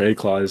no trade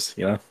clause,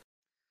 you know,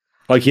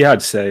 like he had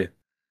to say.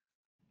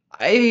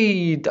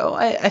 I don't.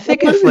 I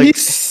think Well, if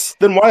like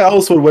then why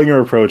else would Winger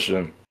approach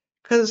him?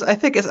 because I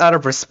think it's out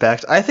of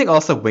respect. I think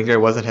also Winger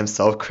wasn't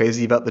himself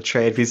crazy about the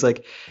trade. He's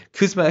like,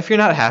 Kuzma, if you're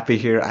not happy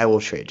here, I will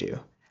trade you.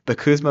 But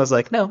Kuzma was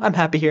like, no, I'm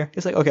happy here.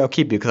 He's like, okay, I'll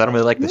keep you because I don't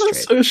really like this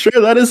That's trade. so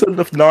sure. That is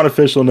a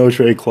non-official no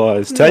trade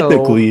clause. No,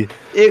 Technically,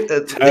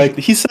 it,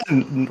 he said,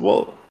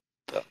 well,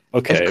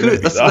 okay, maybe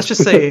let's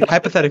just say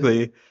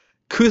hypothetically,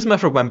 Kuzma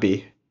for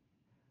Wemby,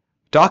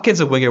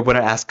 Dawkins and Winger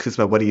wouldn't ask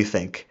Kuzma, what do you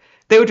think?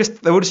 They would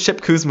just ship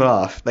Kuzma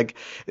off. Like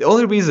the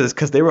only reason is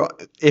because they were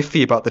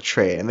iffy about the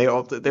trade, and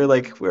they're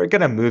like, we're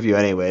gonna move you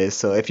anyways.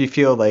 So if you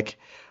feel like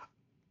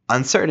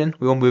uncertain,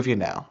 we will move you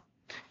now.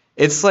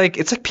 It's like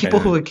people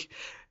who Man. like,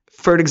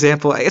 for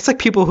example, it's like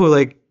people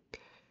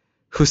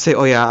who say,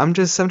 oh yeah, I'm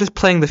just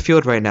playing the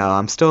field right now.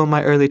 I'm still in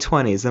my early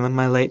 20s. I'm in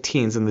my late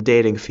teens in the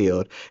dating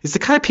field. It's the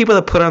kind of people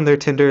that put on their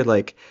Tinder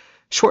like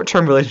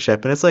short-term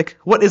relationship, and it's like,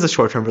 what is a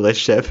short-term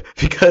relationship?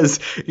 Because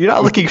you're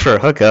not looking for a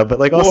hookup, but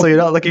like also Well, you're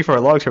not looking for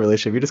a long-term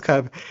relationship. You're just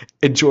kind of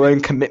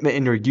enjoying commitment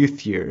in your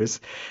youth years.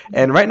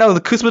 And right now,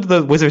 the Kuzma to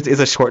the Wizards is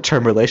a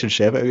short-term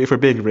relationship. I mean, if we're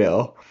being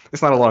real,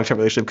 it's not a long-term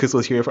relationship.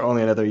 Kuzma's here for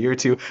only another year or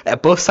two,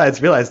 and both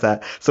sides realize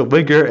that. So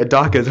Winger and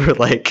Dawkins were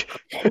like,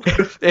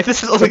 if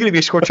this is only going to be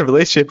a short-term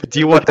relationship, do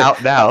you want out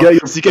I now get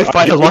your, so you can I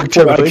find a get your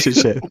long-term point.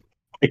 relationship?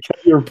 I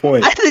get your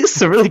point. I think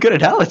it's a really good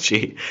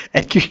analogy.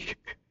 And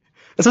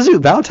especially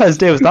Valentine's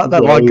Day was not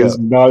that Bro, I long ago. was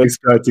not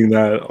expecting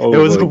that. It Oh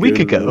was my a week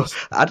ago. goodness.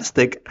 I just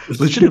think,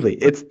 legitimately,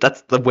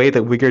 that's the way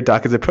that Winger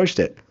Doc has approached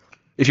it.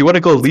 If you want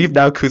to go leave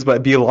now, Kuzma,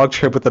 and be a long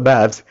term with the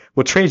Mavs,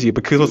 we'll trade you.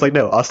 But Kuzma's like,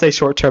 no, I'll stay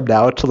short term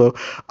now until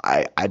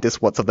I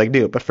just want something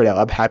new. But for now,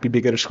 I'm happy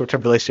being in a short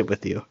term relationship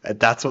with you. And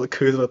that's what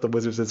Kuzma with the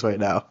Wizards is right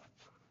now.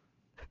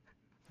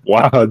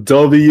 Wow,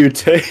 W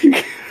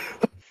take.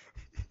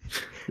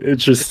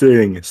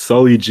 Interesting.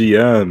 Sully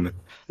GM.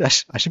 I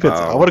should be.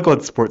 I want to go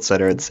on Sports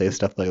Center and say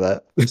stuff like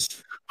that.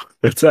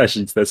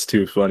 That's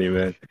too funny,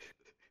 man.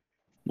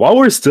 While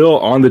we're still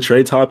on the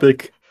trade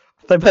topic,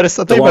 They better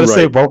DeLon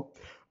say Wright. well.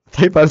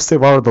 They better say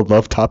more on the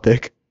love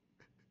topic.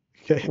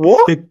 Okay.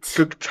 What?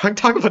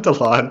 Talk about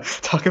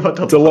DeLon. Talk about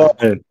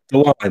DeLon.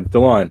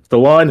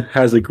 DeLon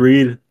has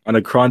agreed on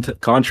a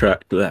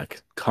contract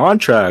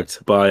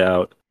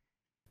buyout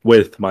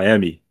with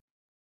Miami.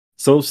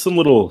 So some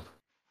little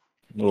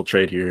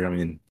trade here. I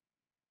mean,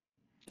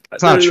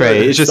 It's not a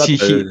trade. It's just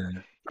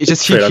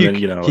trade. I mean,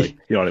 you know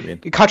what I mean.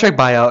 Contract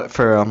buyout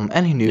for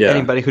Yeah.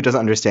 anybody who doesn't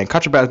understand.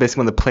 Contract buyout is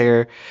basically when the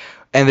player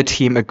and the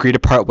team agree to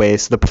part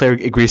ways. So the player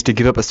agrees to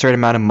give up a certain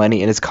amount of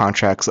money in his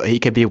contract so that he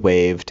can be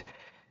waived,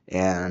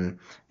 and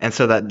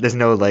so that there's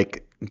no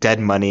like dead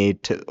money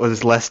or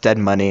there's less dead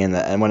money, and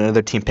when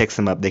another team picks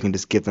them up, they can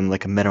just give them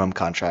like a minimum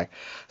contract.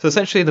 So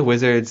essentially, the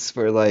Wizards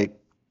were like,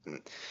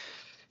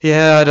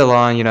 yeah,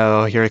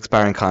 DeLon, your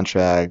expiring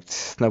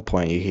contract. No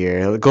point you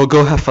here.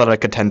 Go have fun at a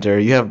contender.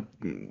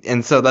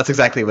 And so that's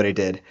exactly what he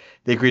did.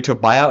 They agreed to a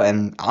buyout,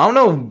 and I don't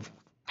know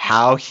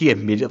how he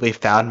immediately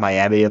found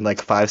Miami in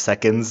like 5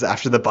 seconds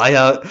after the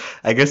buyout.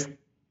 I guess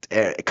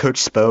Coach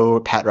Spo or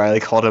Pat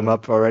Riley called him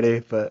up already,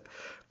 but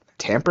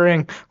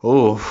tampering?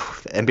 Oh,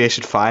 the NBA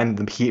should fine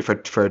the Heat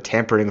for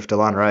tampering with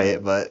DeLon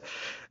Wright. But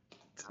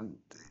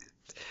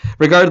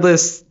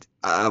regardless,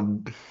 I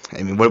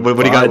mean, what do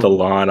you got?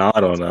 DeLon, I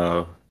don't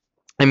know.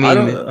 I I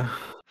mean, don't.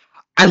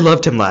 I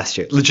loved him last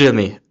year.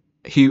 Legitimately.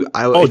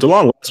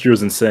 DeLon last year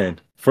was insane.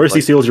 First he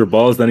Like- steals your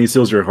balls, then he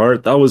steals your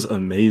heart. That was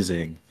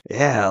amazing.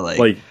 Yeah,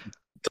 Like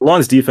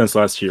DeLon's defense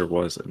last year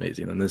was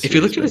amazing, and this if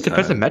year you look at his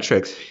defensive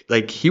metrics,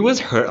 like he was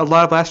hurt a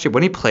lot last year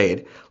when he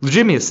played.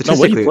 Legitimately, no,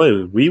 when he statistically,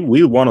 played,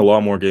 we won a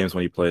lot more games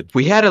when he played.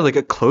 we had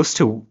a close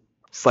to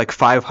It's like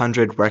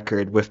 500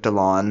 record with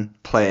DeLon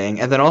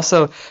playing, and then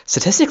also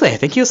statistically, I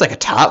think he was like a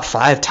top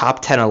five,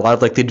 top 10 in a lot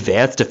of like the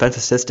advanced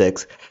defensive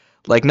statistics.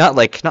 Like not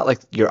like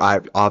your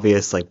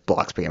obvious like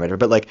blocks per game, whatever,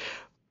 but like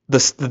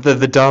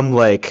the dumb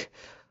like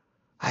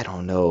I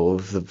don't know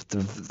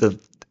the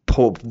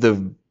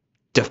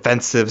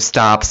defensive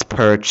stops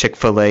per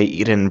Chick-fil-A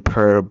eaten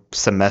per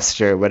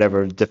semester,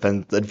 whatever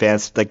defense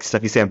advanced like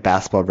stuff you see on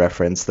Basketball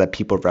Reference that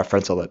people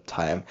reference all the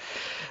time.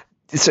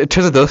 So in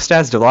terms of those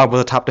stats, DeLon was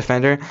a top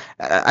defender.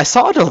 I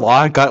saw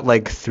DeLon got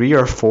like 3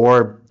 or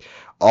 4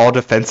 all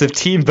defensive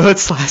team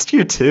votes last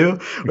year too,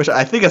 which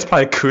I think is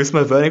probably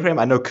Kuzma voting for him.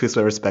 I know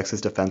Kuzma respects his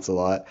defense a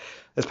lot.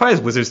 It's probably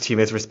his Wizards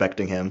teammates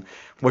respecting him,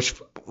 which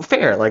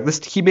fair. Like this,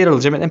 he made a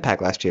legitimate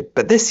impact last year,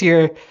 but this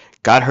year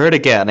got hurt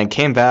again and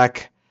came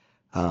back.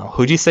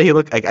 Who do you say he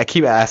look? I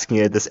keep asking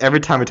you this every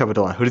time we talk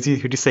about DeLon. Who do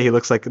you say he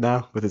looks like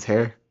now with his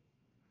hair?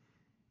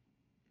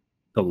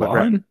 The What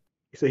rap? line?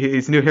 So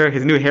his new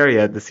hair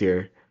yet this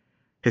year.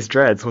 His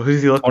dreads. Well, who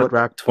does he look? What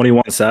rap?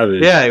 21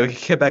 Savage. Yeah, he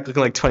came back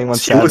looking like 21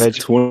 He was Savage.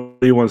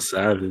 21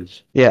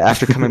 Savage. Yeah,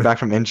 after coming back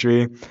from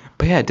injury.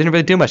 But yeah, it didn't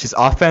really do much. His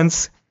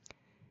offense,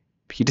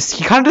 he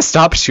kind of just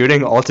stopped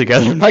shooting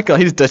altogether. Michael,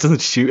 he just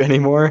doesn't shoot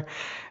anymore.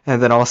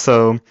 And then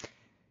also,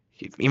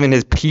 he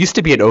used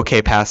to be an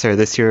okay passer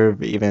this year,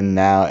 even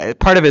now.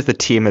 Part of it is the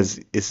team is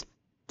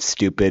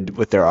stupid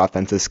with their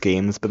offensive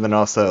schemes, but then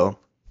also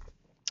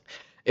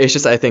it's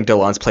just I think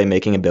DeLon's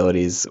playmaking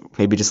abilities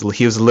maybe just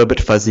he was a little bit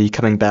fuzzy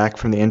coming back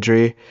from the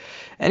injury,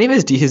 and even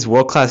his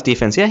world class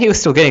defense. Yeah, he was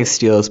still getting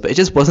steals, but it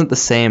just wasn't the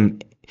same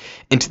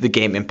into the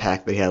game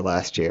impact that he had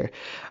last year.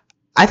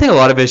 I think a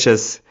lot of it's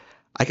just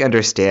I can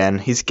understand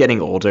he's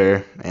getting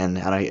older, and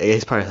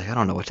he's probably like I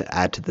don't know what to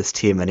add to this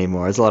team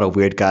anymore. There's a lot of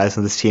weird guys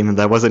on this team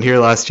that wasn't here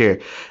last year.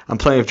 I'm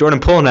playing with Jordan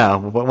Poole now.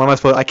 What am I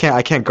supposed? I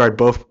can't guard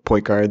both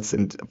point guards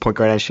and point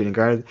guard and shooting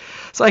guard.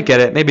 So I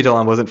get it. Maybe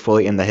DeLon wasn't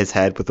fully in his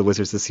head with the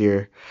Wizards this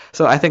year.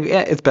 So I think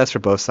yeah, it's best for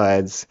both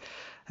sides.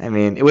 I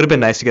mean, it would have been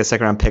nice to get a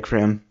second round pick for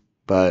him,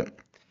 but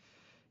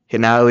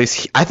now at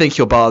least I think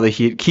he'll bother the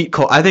Heat.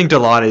 I think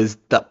DeLon is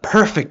the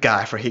perfect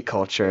guy for Heat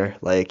culture.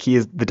 Like he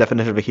is the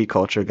definition of a Heat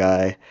culture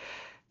guy.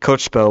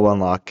 Coach Spo will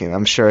unlock him.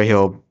 I'm sure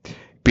he'll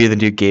be the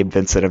new Gabe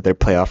Vincent of their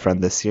playoff run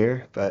this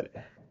year. But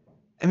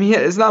I mean,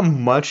 yeah, there's not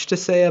much to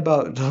say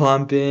about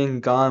DeLon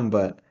being gone,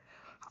 but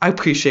I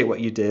appreciate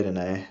what you did, and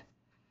I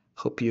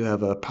hope you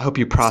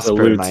prosper in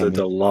Salute to Miami.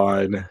 the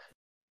line. I'm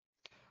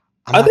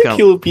I not think gonna,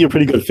 he'll be a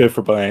pretty good fit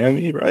for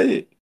Miami,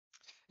 right?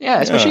 yeah,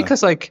 especially Yeah,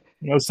 because like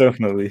most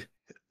definitely.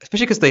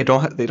 especially because they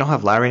don't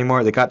have Lowry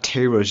anymore. They got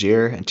Terry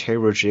Rozier, and Terry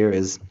Rozier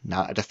is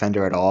not a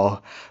defender at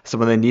all. So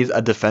when they need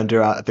a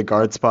defender at the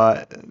guard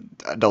spot,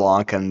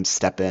 DeLon can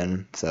step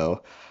in.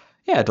 So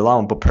yeah,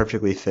 DeLon will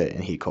perfectly fit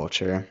in Heat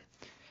culture.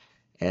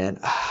 And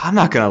I'm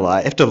not gonna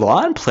lie, if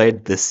DeLon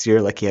played this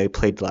year like he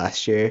played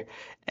last year,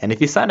 and if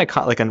he signed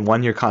like a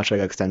 1 year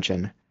contract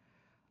extension,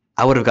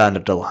 I would have gotten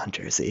a DeLon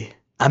jersey.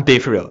 I'm being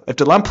for real. If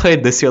DeLon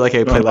played this year like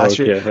he played last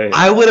year, Okay.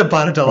 I would have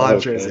bought a DeLon Okay.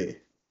 jersey.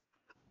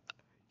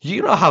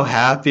 You know how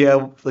happy I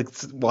like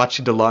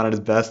watching DeLon at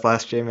his best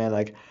last year, man.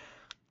 Like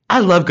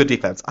I love good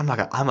defense.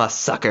 I'm a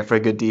sucker for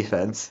good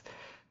defense.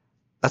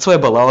 That's why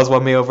Bilal's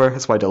won me over.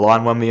 That's why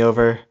DeLon won me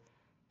over.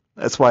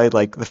 That's why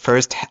like the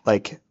first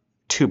like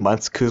 2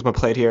 months Kuzma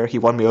played here, he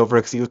won me over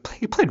because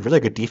he played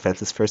really good defense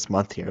his first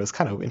month here. It was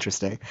kind of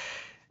interesting.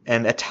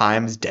 And at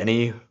times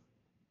Denny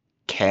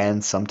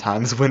can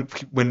sometimes win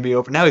me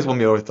over. Now he's won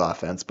me over with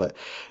offense, but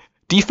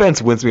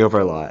defense wins me over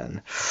a lot.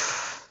 And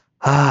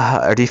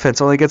our defense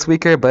only gets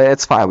weaker, but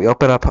it's fine. We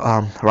open up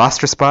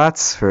roster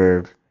spots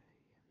for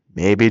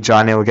maybe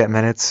Johnny will get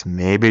minutes,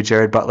 maybe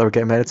Jared Butler will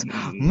get minutes.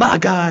 My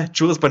guy,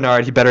 Julius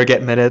Bernard, he better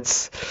get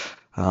minutes.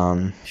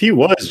 He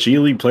was G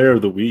League Player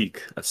of the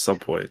Week at some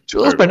point.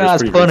 Julius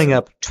Bernard's putting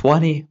up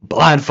 20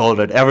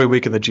 blindfolded every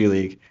week in the G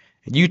League.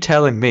 And you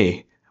telling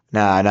me,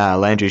 nah,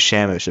 Landry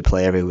Shamet should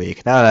play every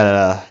week.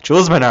 No.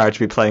 Julius Bernard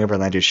should be playing over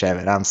Landry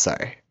Shamet. I'm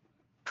sorry.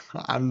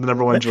 I'm the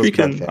number one Julius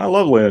Bernard fan. I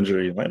love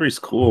Landry. Landry's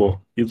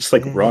cool. He just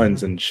like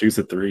runs and shoots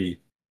a three.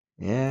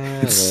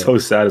 Yeah, It's so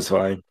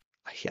satisfying.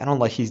 I don't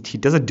like he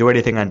doesn't do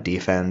anything on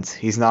defense.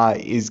 He's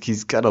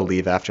got to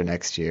leave after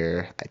next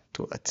year.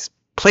 Just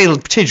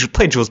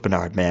play Jules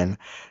Bernard, man.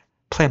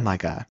 Play my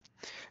guy.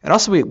 And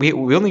also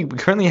we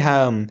currently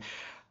have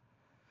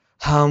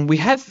we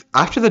had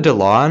after the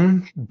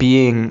DeLon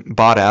being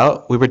bought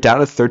out, we were down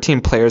to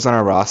 13 players on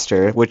our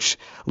roster, which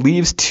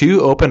leaves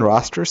 2 open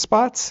roster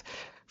spots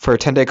for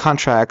 10-day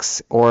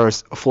contracts or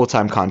a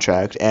full-time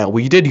contract. And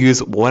we did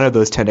use one of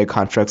those 10-day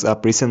contracts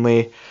up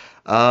recently.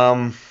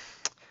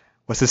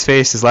 What's his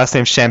face? His last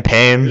name's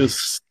Champagne.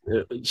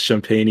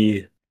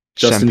 Champagne.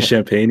 Justin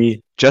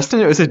Champagne. Justin,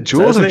 is it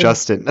Jules or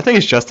Justin? I think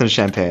it's Justin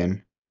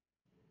Champagne.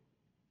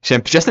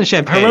 Justin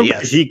Champagne. I remember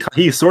yes.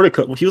 he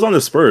was on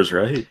the Spurs,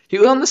 right? He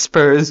was on the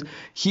Spurs.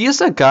 He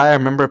is a guy I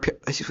remember.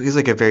 He's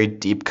like a very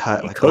deep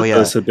cut. Like Cooked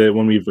us a bit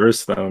when we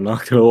versed them. I'm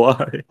not gonna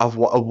lie. A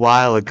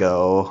while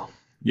ago.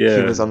 Yeah,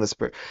 he was on the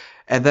Spurs.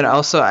 And then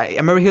also I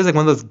remember he was like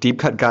one of those deep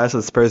cut guys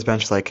on the Spurs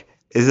bench. Like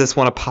is this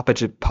one of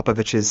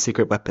Popovich's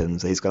secret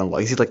weapons that he's gonna?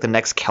 Is he like the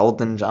next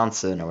Keldon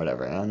Johnson or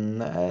whatever?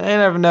 And I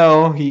never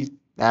know. He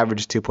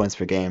averaged 2 points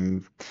per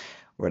game,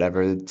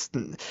 whatever.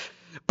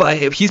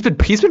 But he's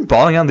been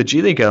balling out in the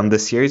G League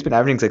this year. He's been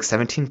averaging like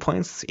 17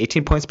 points,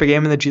 18 points per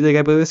game in the G League,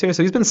 I believe, this year.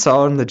 So he's been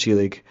solid in the G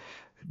League.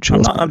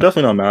 I'm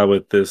definitely not mad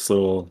with this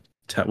little.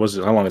 How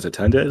long is it?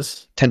 10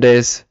 days? 10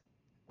 days.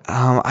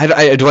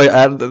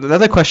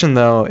 Another question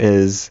though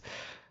is,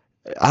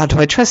 do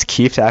I trust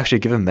Keith to actually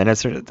give him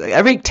minutes?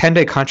 Every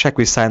 10-day contract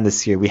we signed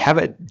this year, we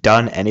haven't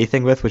done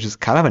anything with, which is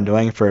kind of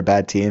annoying for a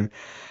bad team.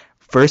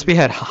 First, we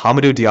had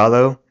Hamidou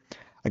Diallo,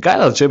 a guy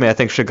that legitimately I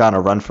think should have gotten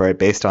a run for it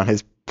based on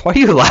his. Why are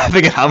you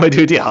laughing at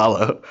Hamidou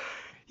Diallo?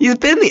 He's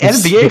been in the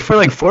NBA for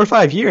like 4 or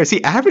 5 years.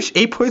 He averaged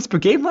 8 points per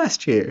game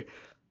last year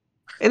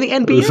in the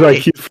NBA. So I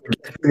keep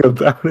forgetting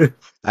about it.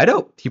 I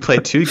know. He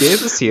played 2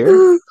 games this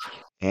year,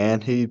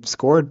 and he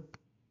scored.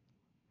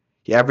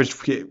 He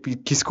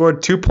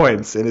scored 2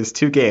 points in his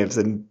 2 games,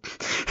 and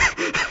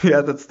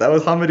yeah, that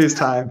was Hamidou's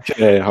time.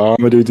 Okay,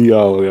 Hamidou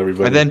Diallo,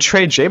 everybody. And then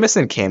Trey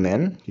Jamison came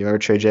in. You remember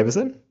Trey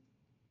Jamison?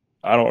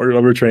 I don't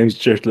remember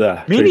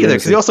that. Me neither,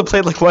 because he also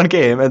played like 1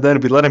 game, and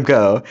then we let him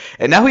go.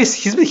 And now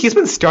he's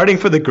been starting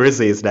for the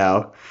Grizzlies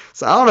now.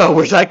 So I don't know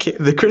where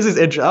the Grizzlies.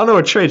 I don't know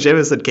where Trey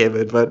Jamison came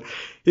in, but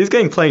he's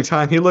getting playing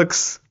time. He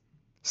looks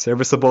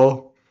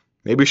serviceable.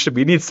 Maybe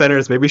we need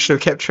centers. Maybe we should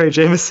have kept Trey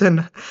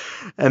Jamison.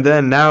 And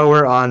then now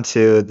we're on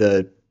to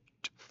the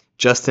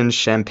Justin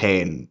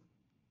Champagne.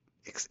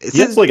 He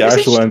has like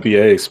actual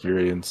NBA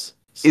experience.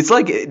 It's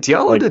like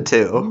Diallo did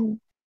too.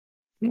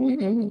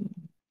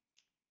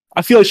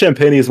 I feel like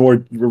Champagne is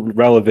more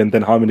relevant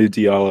than Hamidou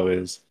Diallo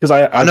is, because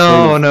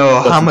Hamidou.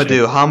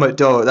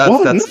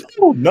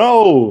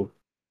 No.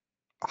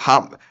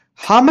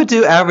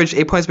 Hamidou averaged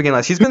 8 points per game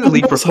last. He's been in the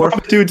league for 4.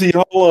 Hamidou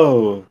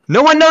Diallo.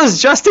 No one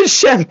knows Justin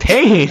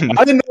Champagne.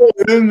 I didn't know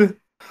him.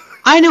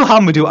 I knew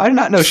Hamidou. I did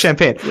not know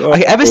Champagne.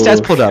 Okay, I have his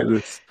stats pulled up.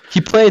 He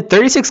played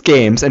 36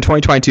 games in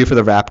 2022 for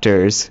the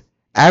Raptors.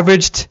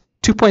 Averaged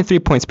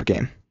 2.3 points per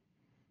game.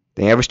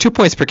 Then he averaged 2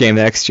 points per game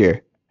the next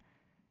year.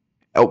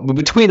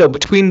 Between the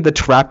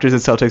Raptors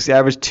and Celtics, he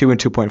averaged 2 and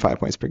 2.5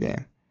 points per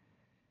game.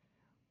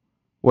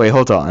 Wait,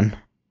 hold on.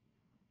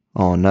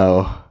 Oh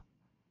no.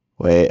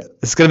 Wait,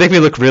 this is gonna make me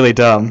look really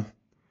dumb.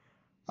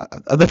 I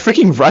think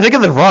I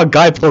have the wrong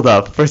guy pulled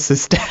up for his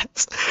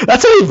stats.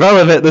 That's how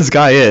irrelevant this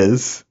guy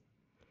is.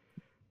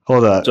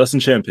 Hold up. Justin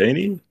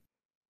Champagne?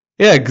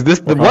 Yeah,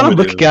 the one I'm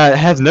looking at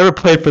has never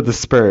played for the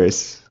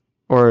Spurs.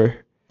 Or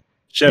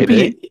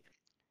Champagne?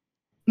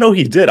 No,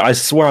 he did. I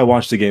swear I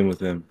watched a game with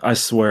him. I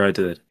swear I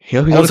did.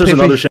 There's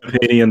another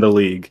Champagne in the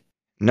league.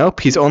 Nope,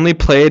 he's only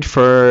played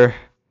for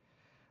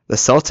the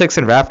Celtics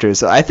and Raptors.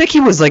 So I think he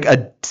was like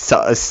I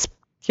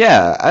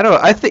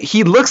think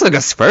he looks like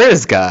a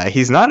Spurs guy.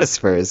 He's not a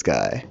Spurs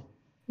guy.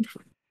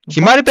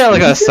 He might have been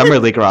like a summer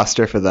league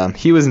roster for them.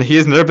 He has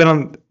never been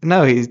on.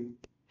 No,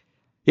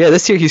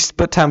 this year he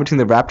split time between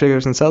the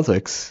Raptors and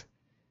Celtics.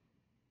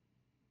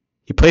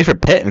 He played for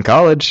Pitt in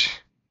college.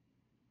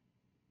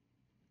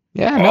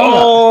 Yeah.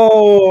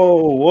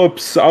 No.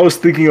 Whoops! I was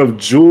thinking of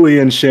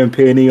Julian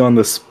Champagne on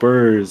the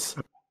Spurs.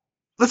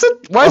 Listen,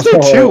 why is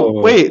there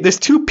 2? Wait, there's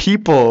 2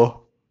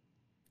 people.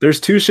 There's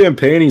 2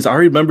 Champagnes. I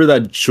remember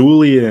that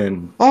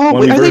Julian.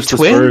 Oh, wait, are they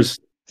twins?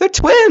 They're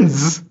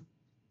twins.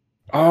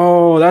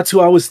 Oh, that's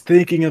who I was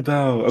thinking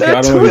about. Okay,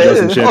 I don't know who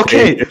Justin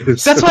Champagne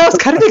is. That's why I was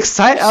kind of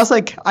excited. I was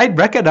like, I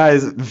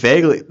recognize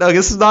vaguely. No,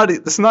 this is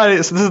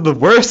the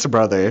worst,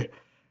 brother.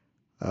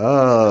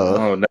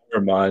 Oh,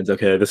 never mind.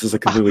 Okay, this is a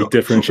completely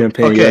different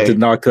Champagne. Okay. That did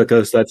not cook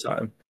us that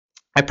time.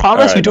 I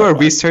promise we do our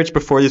research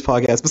before these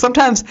podcasts, but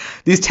sometimes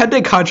these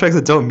 10-day contracts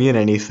that don't mean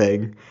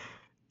anything.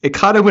 It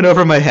kind of went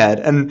over my head,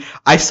 and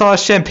I saw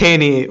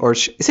Champagne, or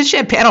is it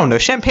Champagne? I don't know,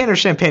 Champagne or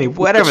Champagne,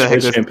 whatever the heck.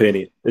 It's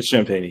Champagne. It's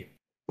Champagne.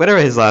 Whatever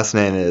his last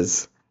name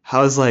is.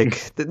 I was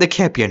like, there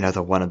can't be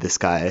another one of this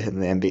guy in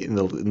the NBA,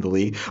 in the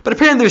league. But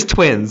apparently there's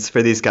twins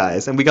for these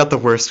guys, and we got the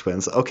worst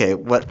twins. Okay,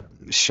 what?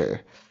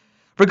 Sure.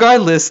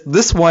 Regardless,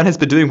 this one has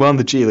been doing well in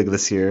the G League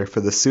this year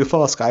for the Sioux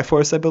Falls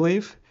Skyforce, I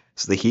believe.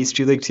 So the Heat's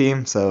G League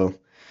team, so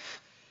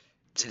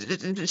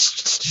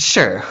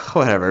sure,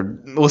 whatever.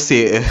 We'll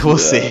see. We'll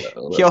see.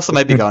 He also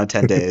might be gone in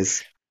 10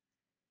 days.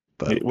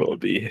 But it will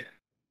be.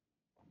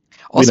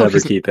 Also, we never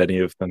keep any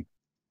of them.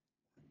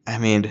 I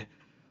mean,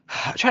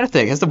 I'm trying to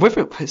think. Has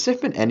there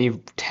been any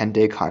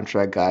 10-day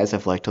contract guys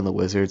I've liked on the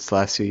Wizards the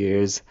last few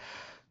years?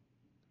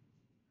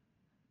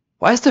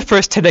 Why is the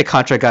first 10-day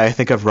contract guy I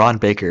think of Ron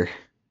Baker?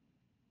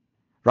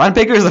 Ron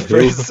Baker is the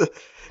first.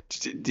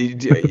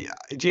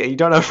 You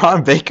don't know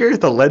Ron Baker,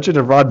 the legend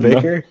of Ron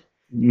Baker?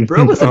 No.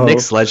 Bro was a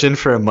Knicks legend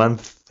for a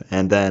month,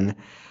 and then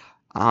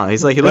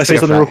he's like, he looks like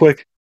something real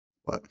quick.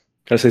 What?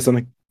 Can I say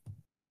something?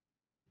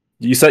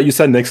 You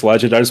said Knicks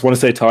legend. I just want to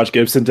say Taj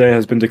Gibson Day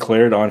has been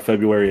declared on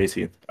February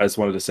 18th. I just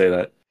wanted to say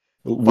that.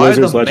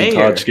 Wizards legend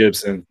Taj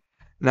Gibson.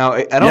 No,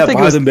 I don't think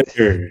it was.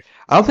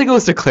 I don't think it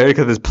was declared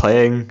because of his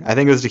playing. I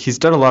think it was he's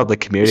done a lot of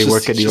community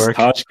work in New York.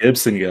 Taj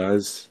Gibson,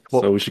 guys.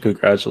 Well, so we should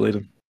congratulate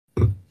him.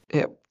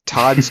 Yeah,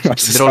 Taj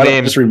middle I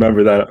name just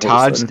remember that all of a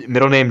Taj sudden.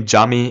 middle name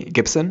Jami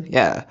Gibson.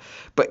 Yeah,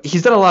 but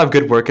he's done a lot of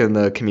good work in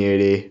the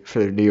community for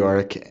New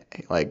York,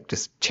 like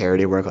just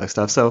charity work like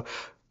stuff. So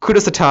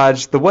kudos to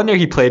Taj. The 1 year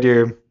he played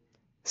here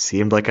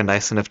seemed like a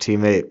nice enough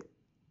teammate.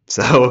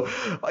 So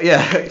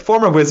yeah,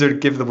 former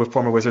Wizard, give the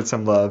former Wizard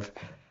some love.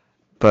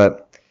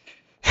 But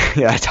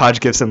yeah, Taj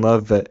Gibson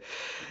love. But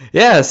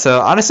yeah,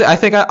 so honestly, I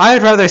think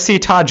I'd rather see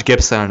Taj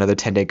Gibson on another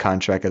 10-day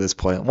contract at this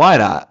point. Why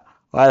not?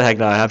 Why the heck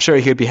not? I'm sure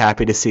he'd be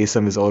happy to see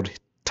some of his old.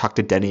 Talk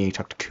to Denny,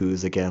 talk to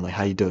Kuz again. Like,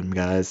 how you doing,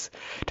 guys?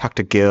 Talk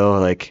to Gil.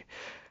 Like,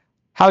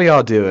 how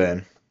y'all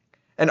doing?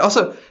 And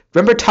also,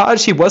 remember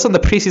Taj? He was on the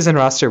preseason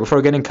roster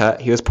before getting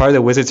cut. He was part of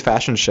the Wizards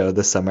fashion show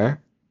this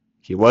summer.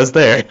 He was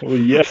there. Oh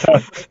yeah.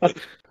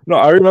 No,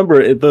 I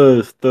remember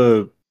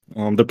the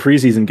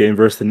preseason game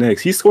versus the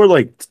Knicks. He scored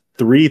like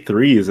 3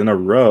 threes in a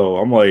row.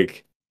 I'm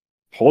like,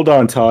 hold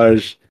on,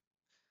 Taj.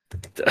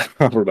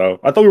 I don't know.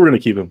 I thought we were gonna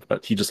keep him,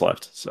 but he just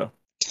left. So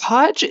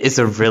Taj is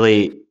a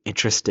really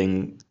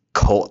interesting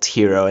cult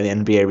hero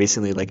in the NBA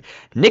recently. Like,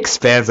 Knicks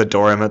fans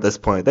adore him at this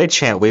point. They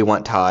chant, "We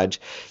want Taj."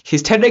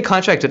 His 10-day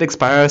contract did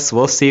expire, so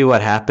we'll see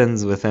what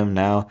happens with him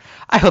now.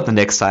 I hope the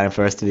Knicks sign him for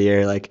the rest of the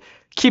year. Like,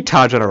 keep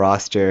Taj on a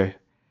roster.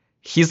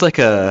 He's like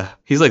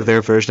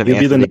their version of he'll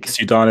be the Anthony. next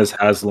Udonis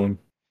Haslam.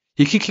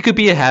 He could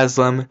be a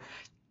Haslam.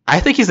 I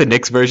think he's the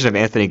Knicks version of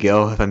Anthony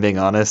Gill, if I'm being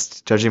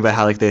honest, judging by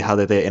how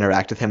they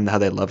interact with him and how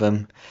they love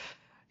him.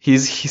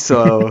 He's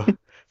so.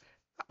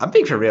 I'm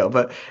being for real,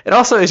 but it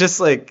also is just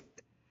like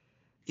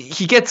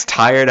he gets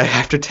tired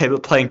after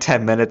playing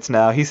 10 minutes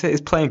now.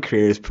 His playing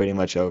career is pretty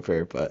much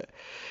over, but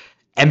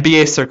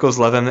NBA circles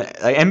love him.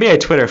 Like,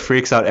 NBA Twitter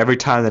freaks out every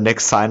time the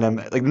Knicks sign him.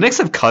 Like, the Knicks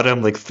have cut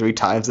him like 3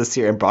 times this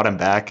year and brought him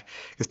back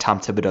because Tom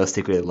Thibodeau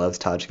secretly loves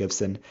Taj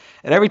Gibson.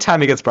 And every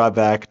time he gets brought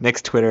back,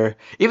 Knicks Twitter,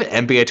 even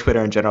NBA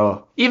Twitter in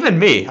general, even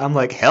me, I'm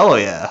like, hell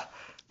yeah,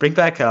 bring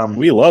back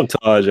We love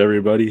Taj,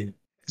 everybody.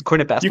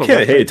 according to You Basketball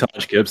can't hate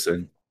Reference. Taj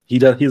Gibson.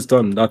 He's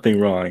done nothing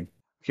wrong.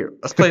 Here,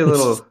 let's play a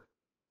little.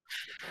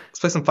 Let's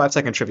play some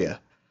 5-second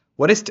trivia.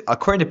 What is,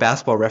 according to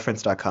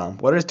BasketballReference.com,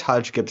 what are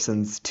Taj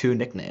Gibson's 2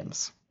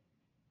 nicknames?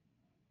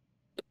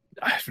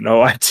 I have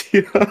no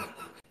idea.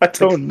 I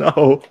don't Think,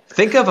 know.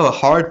 think of a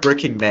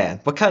hard-working man.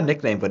 What kind of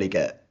nickname would he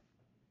get?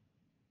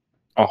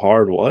 A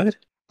hard what?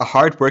 A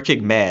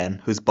hard-working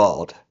man who's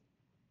bald.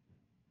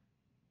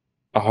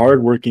 A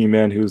hardworking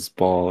man who's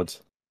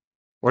bald.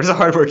 What is a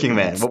hardworking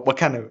man? What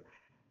kind of...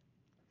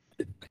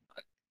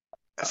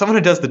 Someone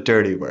who does the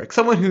dirty work.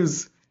 Someone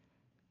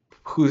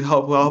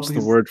What's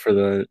the word for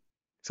that?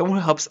 someone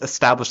who helps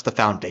establish the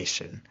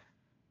foundation.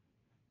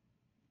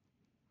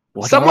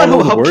 What? I Someone don't who know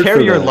will the help word carry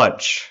for your that.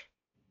 lunch.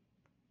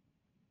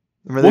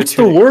 Remember, What's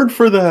the word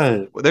for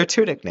that? there are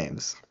 2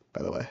 nicknames,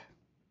 by the way.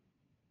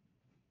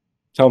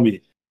 Tell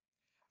me.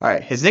 All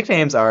right, his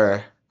nicknames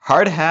are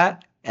Hard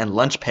Hat and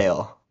Lunch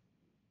Pail.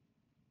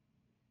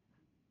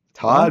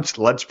 What? Taj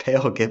Lunch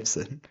Pail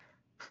Gibson.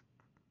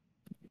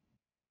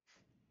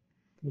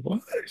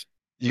 What?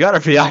 You gotta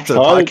react to the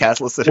Taj-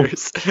 podcast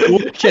listeners.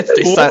 What? You can't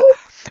stay What? silent.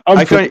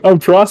 I couldn't- I'm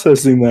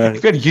processing If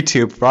you that. go to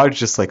YouTube, Raj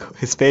just like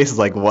his face is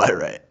like what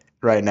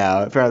right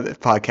now. If you're on the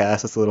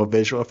podcast, it's a little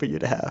visual for you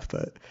to have,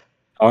 but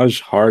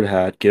Taj Hard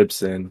Hat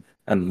Gibson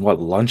and what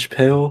lunch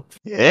pail?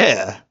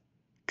 yeah,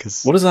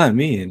 because What does that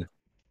mean?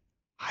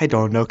 I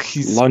don't know.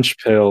 'Cause Lunch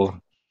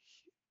pail.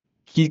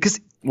 because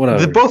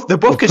Whatever. they're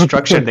both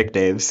construction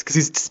nicknames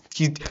because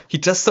he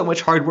does so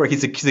much hard work.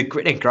 He's a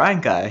grit and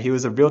grind guy. He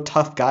was a real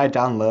tough guy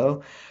down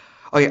low.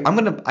 Okay,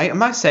 I'm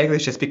not saying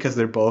this just because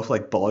they're both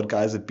like bald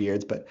guys with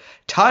beards, but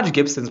Taj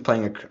Gibson's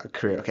playing a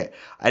career. Okay,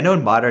 I know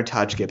modern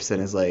Taj Gibson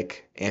is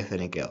like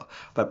Anthony Gill,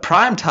 but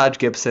prime Taj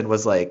Gibson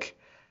was like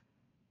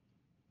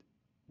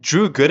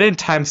Drew Gooden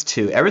times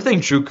 2. Everything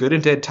Drew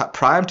Gooden did,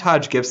 prime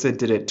Taj Gibson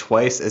did it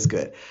twice as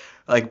good.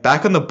 Like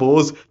back on the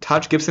Bulls,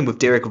 Taj Gibson with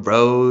Derrick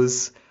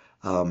Rose,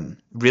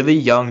 really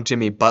young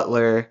Jimmy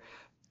Butler,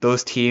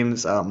 those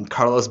teams,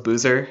 Carlos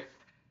Boozer.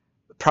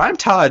 Prime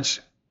Taj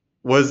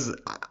was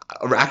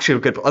actually a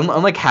good,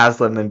 unlike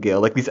Haslam and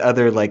Gill, like these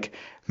other like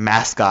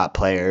mascot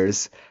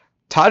players.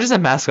 Taj is a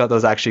mascot that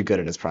was actually good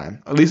in his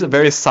prime. At least a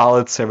very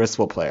solid,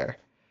 serviceable player.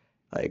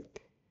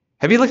 Like,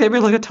 have you ever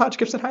looked at Taj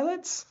Gibson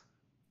highlights?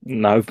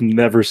 No, I've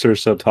never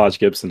searched up Taj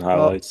Gibson Well,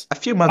 highlights. a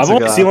few months I've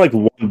only ago, seen like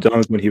one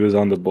dunk when he was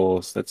on the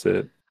Bulls. That's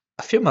it.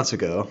 one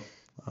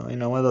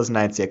of those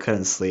nights I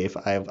couldn't sleep.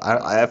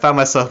 I found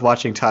myself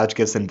watching Taj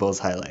Gibson Bulls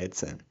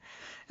highlights, and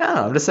I don't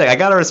know, I'm just saying I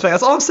gotta respect.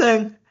 That's all I'm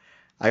saying.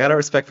 I gotta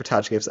respect for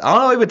Taj Gibson. I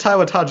don't know we've been talking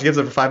about Taj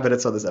Gibson for 5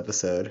 minutes on this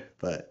episode,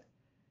 but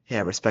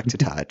yeah, respect to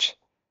Taj.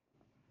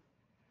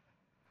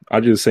 I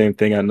do the same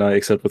thing at night,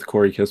 except with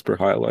Corey Kispert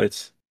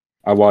highlights.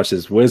 I watch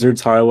his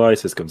Wizards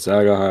highlights, his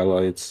Gonzaga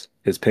highlights,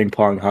 his ping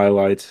pong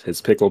highlights,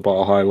 his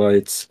pickleball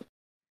highlights,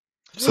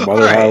 some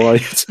other Alright.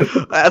 highlights.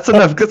 That's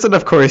enough. That's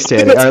enough Corey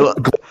standing. All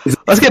right,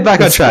 let's get back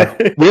on track.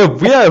 We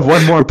have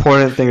one more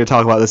important thing to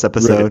talk about this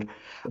episode.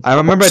 I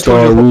remember I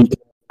told you.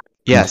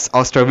 Yes,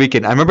 All-Star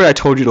Weekend. I remember I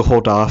told you to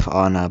hold off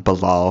on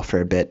Bilal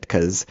for a bit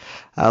because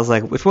I was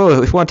like, if we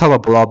want to talk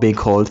about Bilal being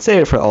cold,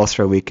 save it for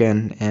All-Star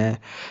Weekend. And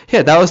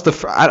yeah, that was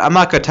I'm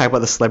not going to talk about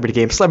the celebrity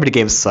game. Celebrity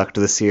game sucked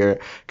this year.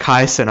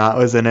 Kai Cenat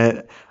was in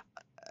it.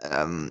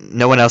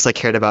 No one else I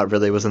cared about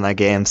really was in that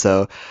game.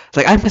 So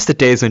like I miss the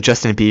days when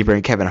Justin Bieber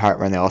and Kevin Hart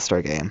were in the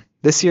All-Star game.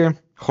 This year,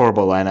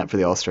 horrible lineup for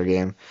the All-Star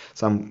game.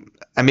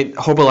 I mean,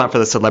 horrible lineup for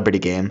the celebrity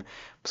game.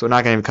 So we're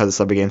not going to even cover the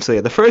celebrity game. So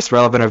yeah, the first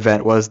relevant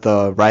event was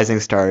the Rising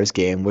Stars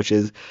game, which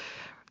is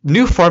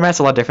new format's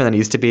a lot different than it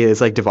used to be.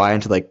 It's like divided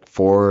into like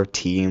four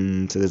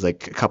teams. So there's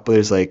like a couple.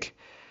 There's like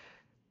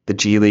the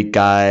G League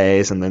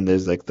guys, and then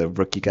there's like the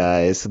rookie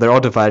guys. So they're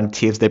all divided into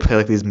teams. They play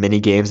like these mini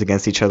games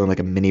against each other in like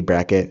a mini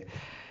bracket.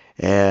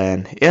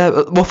 And yeah,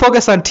 we'll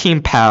focus on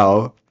Team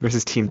POW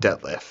versus Team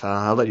Deadlift.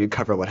 I'll let you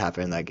cover what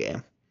happened in that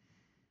game.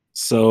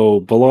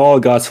 So Bilal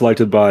got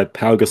selected by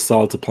Pau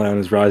Gasol to play on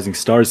his Rising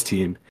Stars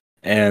team,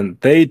 and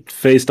they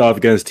faced off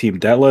against Team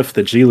Detlef,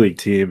 the G League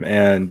team,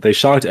 and they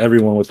shocked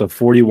everyone with a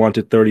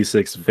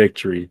 41-36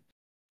 victory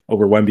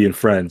over Wemby and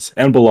friends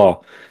and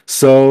Bilal.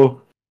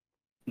 So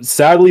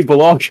sadly,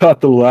 Bilal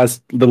got the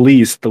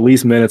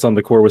least minutes on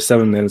the court with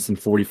 7 minutes and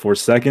 44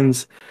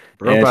 seconds,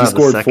 Bro, and he about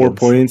the scored four seconds.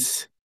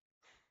 points.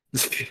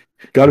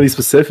 Got to be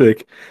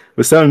specific.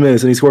 With 7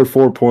 minutes, and he scored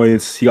 4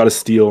 points. He got a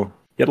steal.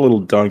 He had a little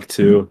dunk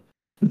too.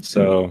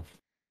 So,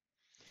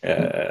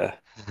 yeah.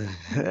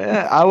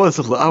 I was.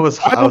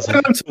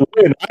 wanted them to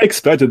win. I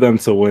expected them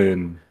to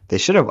win. They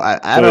should have.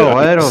 But I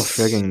don't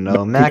frigging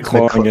know.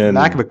 McClung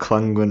Mac and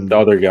McClung. the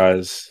other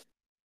guys.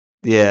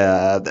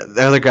 Yeah, the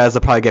other guys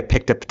will probably get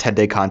picked up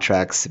 10-day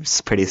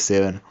contracts pretty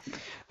soon.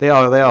 They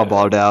all Yeah.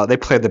 balled out. They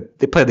played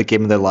the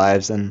game of their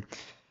lives, and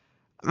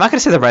I'm not gonna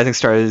say the Rising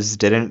Stars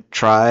didn't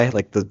try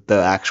like the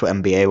actual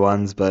NBA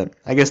ones, but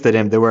I guess they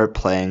didn't. They weren't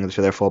playing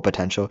to their full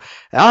potential.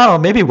 I don't know.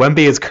 Maybe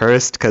Wemby is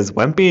cursed because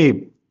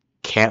Wemby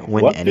can't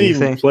win Wemby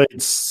anything.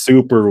 played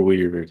super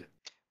weird.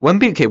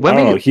 Okay, I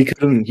don't know. Wemby.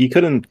 He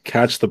couldn't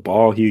catch the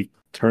ball. He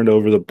turned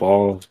over the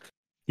ball.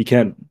 He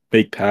can't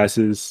make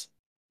passes.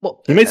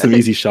 Well, He made some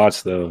easy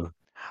shots though.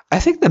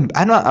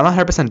 I'm not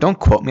 100%. Don't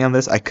quote me on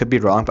this. I could be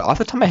wrong, but off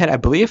the top of my head, I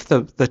believe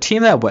the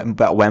team that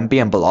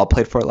Wemby and Bilal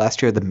played for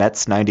last year, the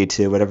Mets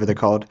 '92, whatever they're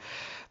called.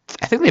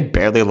 I think they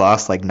barely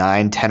lost like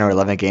 9, 10, or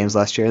 11 games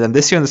last year. Then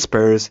this year in the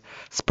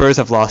Spurs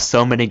have lost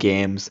so many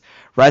games.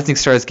 Rising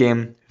Stars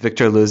game,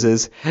 Victor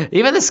loses.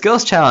 Even the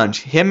skills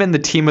challenge, him and the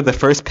team with the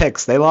first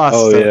picks, they lost.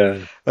 Oh So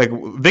yeah. like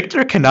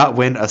Victor cannot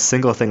win a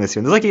single thing this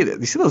year. There's like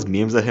you see those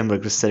memes of him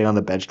like just sitting on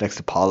the bench next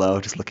to Paulo,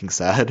 just looking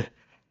sad.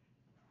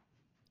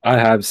 I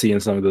have seen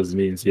some of those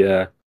memes,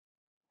 yeah.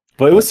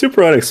 But it was But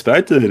super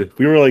unexpected.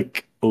 We were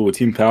like, oh,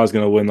 Team Pow is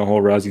gonna win the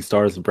whole Rising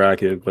Stars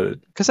bracket, but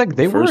because like the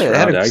they first had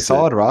round a exit.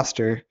 solid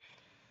roster.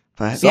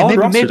 But yeah, Solid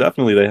roster,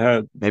 definitely they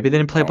had. maybe they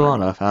didn't play Oh, below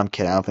enough. I'm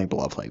kidding. I don't think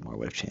below playing more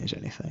would have changed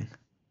anything.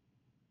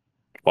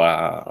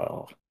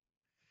 wow.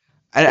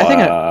 I think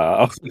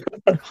Wow.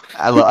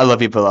 I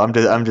love you below.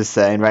 I'm just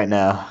saying right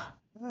now.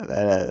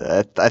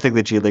 I think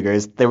the G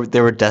Leaguers they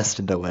were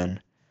destined to win.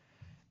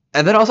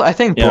 And then also I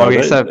think Yeah, below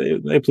getting they, some they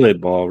they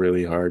played ball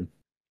really hard.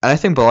 I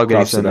think below getting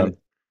Props to some them.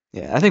 minutes.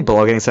 Yeah, I think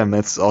below getting some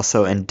minutes is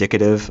also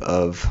indicative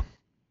of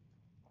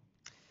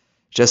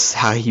just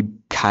how he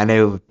kind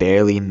of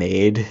barely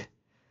made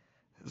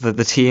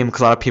the team.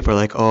 Because a lot of people are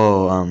like,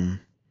 oh,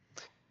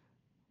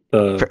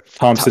 The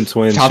Thompson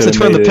twins should Thompson have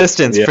twin made the it.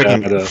 Pistons. Yeah,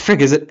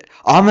 Frig, is it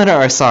Ahmed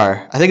or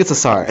Asar? I think it's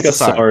Asar. I It's guess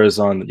Asar. SAR is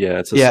on. Yeah,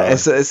 it's a Yeah,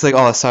 SAR. it's like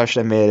oh Asar should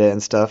have made it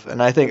and stuff.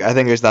 And I think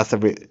there's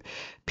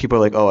people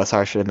are like oh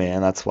Asar should have made it,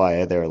 and that's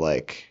why they're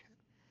like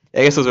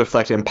I guess it was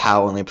reflecting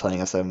Powell only playing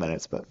in 7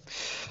 minutes, but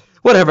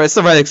whatever. It's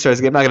the Rising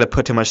Stars game. I'm not gonna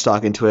put too much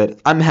stock into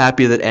it. I'm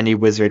happy that any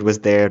Wizard was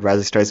there at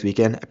Rising Stars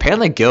weekend.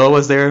 Apparently Gil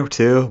was there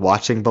too,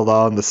 watching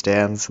Bilal in the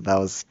stands. That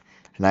was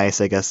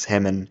nice. I guess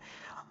him and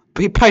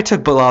but he probably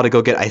took Bilal to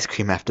go get ice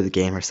cream after the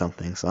game or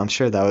something. So I'm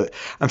sure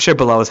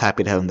Bilal was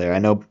happy to have him there. I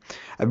know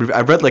I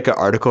read like an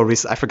article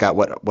recently. I forgot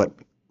what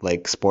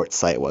like sports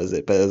site was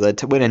it, but it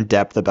was went in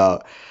depth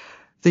about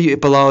the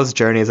Bilal's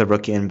journey as a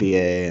rookie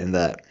NBA and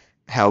that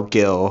how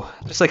Gil,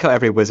 just like how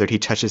every Wizard, he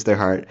touches their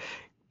heart.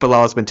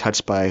 Bilal has been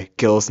touched by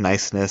Gil's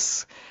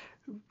niceness,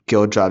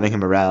 Gil driving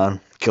him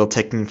around, Gil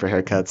taking him for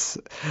haircuts.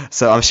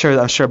 So I'm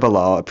sure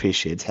Bilal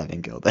appreciates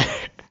having Gil there.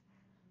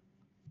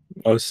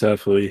 Most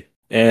definitely.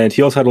 And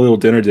he also had a little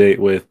dinner date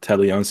with Ted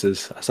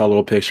Leonsis. I saw a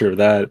little picture of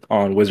that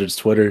on Wizards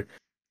Twitter.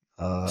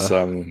 Uh,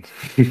 So I mean,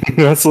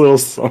 that's a little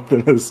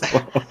something as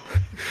well.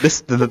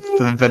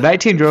 the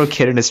 19-year-old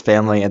kid and his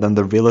family, and then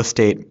the real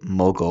estate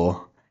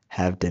mogul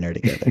have dinner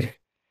together.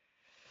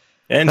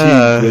 And he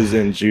Uh, was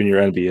in junior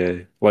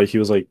NBA. Like he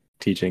was like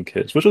teaching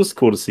kids, which was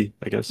cool to see,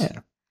 I guess. yeah,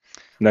 love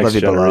Next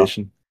you, Bilal.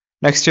 generation.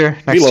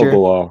 We Next love year,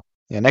 Bilal.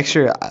 yeah, next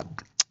year,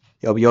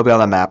 you'll be on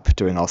the map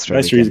during All Star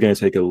Next year he's Weekend. gonna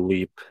take a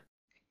leap.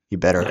 You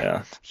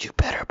Yeah.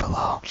 better,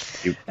 Bilal.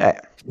 You- Uh,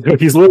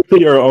 He's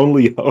literally our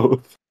only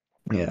hope.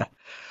 yeah,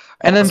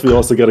 and then Plus, we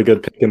also got a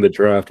good pick in the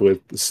draft with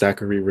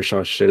Zachary,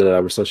 Rashad Shida,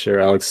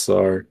 Alex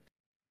Sarr,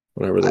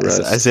 whatever the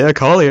rest. Isaiah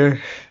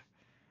Collier.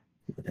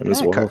 Him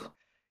as Yeah, well.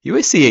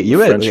 USC, The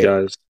French okay,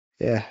 guys.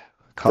 yeah.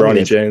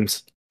 Bronny Collier's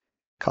James.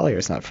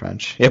 Collier's not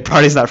French. Yeah,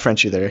 Bronny's not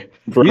French either.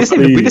 We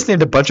Bronny. just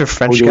named a bunch of Oh,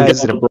 French we got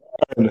guys and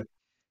LeBron.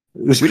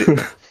 we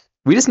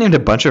we just named a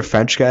bunch of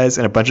French guys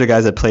and a bunch of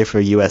guys that play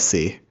for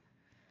USC.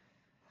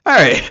 All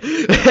right.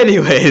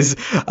 Anyways,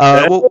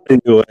 well,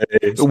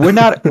 Anyways.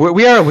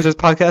 we are a Wizards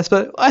podcast,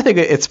 but I think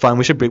it's fun.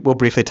 We'll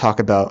briefly talk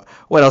about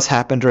what else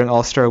happened during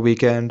All Star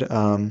Weekend.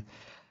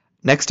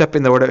 Next up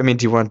in the order, I mean,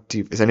 is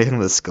there anything on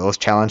the skills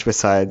challenge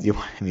besides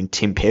I mean,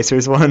 Team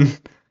Pacers won? Is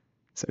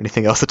there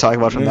anything else to talk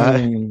about from that?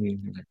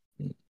 Mm,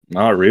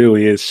 Not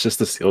really. It's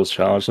just a skills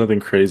challenge. Nothing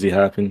crazy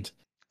happened.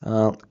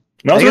 Um,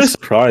 And I was I really guess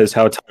surprised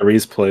how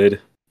Tyrese played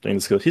during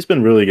the skills. He's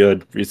been really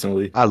good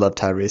recently. I love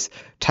Tyrese.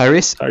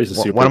 Tyrese, Tyrese is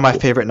one super of my cool.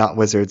 favorite not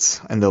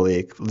Wizards in the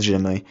league,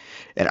 legitimately.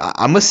 And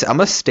I'm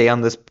gonna stay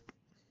on this.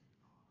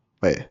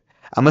 Wait,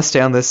 I'm gonna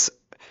stay on this.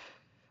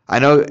 I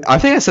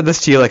think I said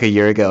this to you like a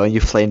year ago, and you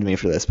flamed me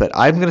for this, but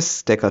I'm gonna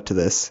stick up to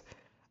this.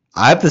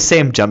 I have the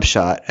same jump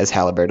shot as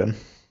Halliburton.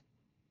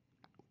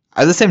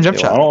 I have the same jump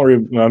Yeah, well, I shot. don't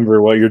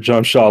remember what your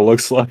jump shot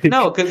looks like.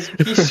 No, because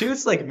he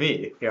shoots like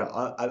me. Yeah,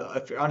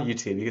 if you're on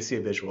YouTube, you can see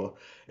a visual.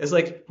 It's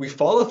like we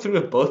follow through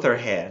with both our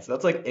hands.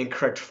 That's like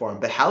incorrect form.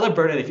 But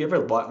Halliburton, if you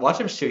ever watch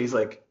him shoot, he's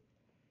like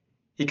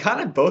he kind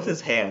of both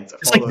his hands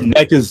His like follow through.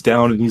 neck is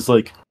down and he's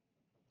like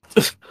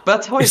But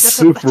that's how I it's that's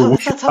how, super weird.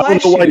 that's how I I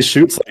don't know why he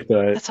shoot. shoots like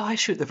that. That's how I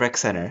shoot the rec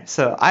center.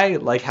 So I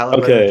like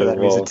Halliburton for Okay, that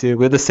reason well, too.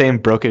 We have the same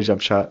broken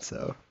jump shot.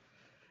 So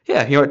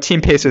yeah, you know what?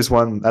 Team Pacers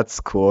won. That's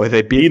cool.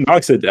 he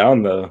knocks it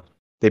down though.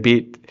 They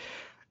beat.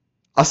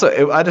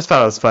 Also, I just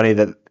thought it was funny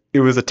that it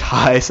was a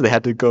tie, so they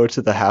had to go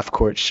to the half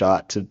court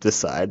shot to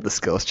decide the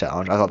skills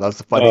challenge. I thought that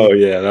was Oh funny.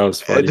 yeah, that was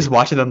Just funny.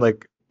 watching them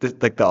like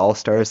the All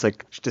Stars,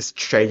 like just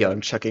Trey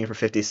Young chucking for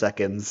 50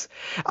 seconds.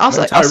 I was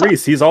And like, also,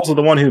 Tyrese, he's also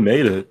the one who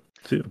made it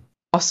too.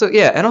 also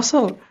yeah, and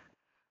also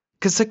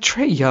because like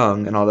Trey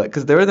Young and all that,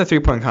 because they were in the 3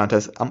 point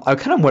contest. I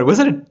kind of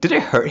wonder, did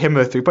it hurt him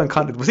in the 3 point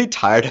contest? Was he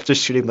tired after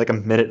shooting like a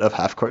minute of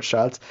half court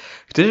shots?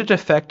 Did it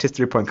affect his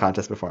 3 point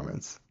contest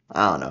performance?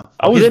 I don't know.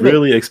 I He was did make.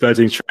 really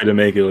expecting Trey to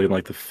make it in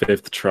like the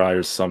fifth try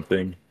or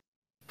something,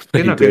 but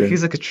You he know, didn't.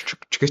 he's like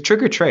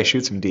Trigger Trey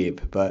shoots him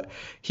deep, but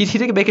he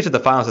didn't make it to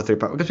the finals of 3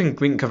 point.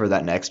 We can cover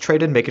that next. Trey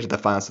didn't make it to the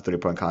finals of 3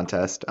 point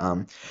contest.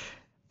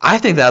 I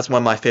think that's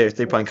one of my favorite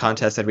 3 point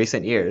contests in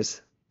recent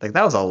years. Like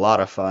that was a lot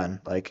of fun.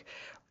 Like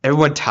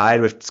everyone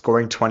tied with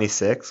scoring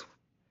 26.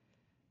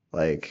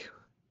 Like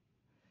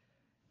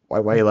why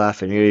are you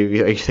laughing? Are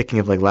you thinking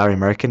of like Larry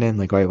Markkinen?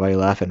 Like why are you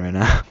laughing right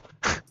now?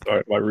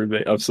 Sorry, my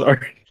roommate. I'm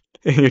sorry.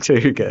 You're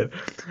good.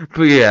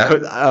 But yeah,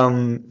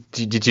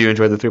 did you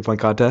enjoy the 3 point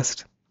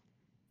contest?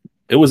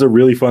 It was a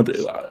really fun.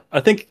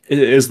 I think it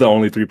is the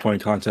only 3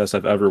 point contest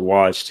I've ever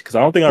watched because I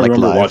don't think I Like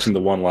remember live? watching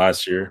the one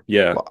last year.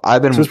 Yeah, Well,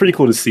 I've so it's been pretty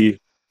cool to see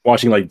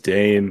watching like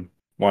Dame,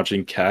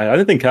 watching Cat. I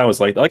didn't think Cat was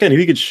like I knew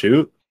he could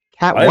shoot.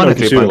 Cat I didn't won know a he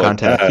could three shoot it point like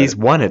contest. that. He's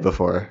won it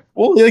before.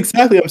 Well, yeah,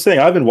 exactly. I'm saying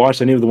I haven't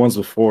watched any of the ones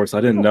before, so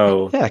I didn't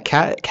know. Yeah,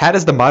 Cat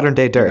is the modern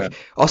day Yeah, Dirk.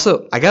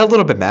 Also, I got a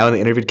little bit mad when they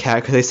interviewed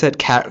Cat because they said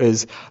Cat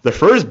is the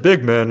first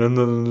big man in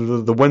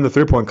the win the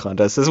 3 point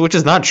contest, which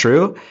is not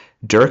true.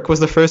 Dirk was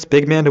the first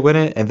big man to win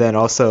it, and then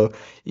also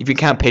if you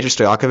count Pedro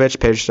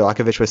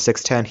Stojakovic was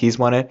 6'10", he's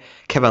won it.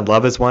 Kevin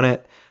Love has won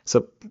it.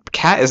 So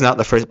Cat is not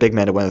the first big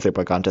man to win the 3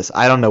 point contest.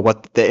 I don't know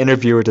what the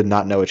interviewer did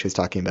not know what she was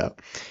talking about.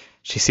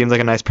 She seems like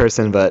a nice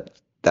person, but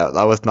that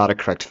was not a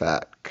correct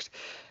fact.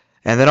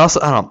 And then also,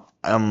 I don't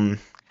know,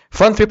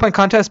 fun 3 point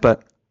contest,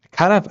 but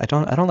kind of I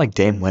don't like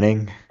Dame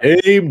winning.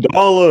 Abe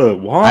Dollar, I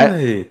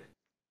why?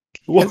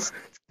 What?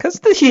 because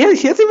he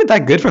hasn't been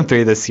that good from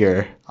three this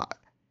year.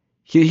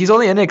 He's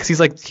only in it because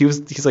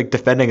he's like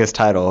defending his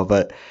title,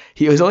 but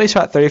he was only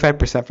shot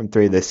 35% from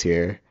three this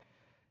year,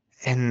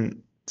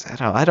 and I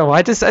don't know.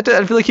 I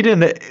feel like he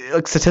didn't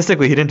like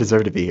statistically he didn't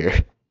deserve to be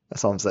here.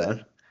 That's all I'm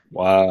saying.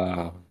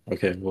 Wow.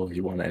 Okay, well,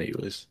 he won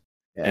anyways,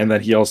 Yeah. and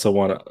then he also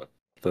won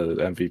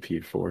the MVP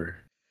for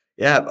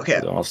Yeah, okay.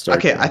 the All Star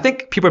Okay, I game.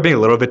 think people are being a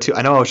little bit too.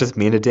 I know I was just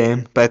mean to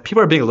Dame, but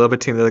people are being a little bit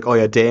too. They're like, "Oh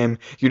yeah, Dame,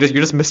 you're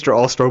just Mr.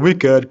 All Star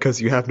Weekend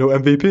because you have no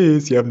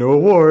MVPs, you have no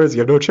awards,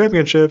 you have no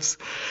championships."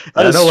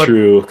 And That I know is what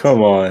true.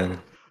 Come on.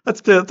 I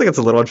think it's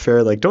a little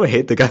unfair. Like, don't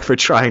hate the guy for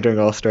trying during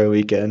All Star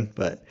Weekend,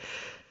 but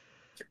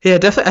yeah,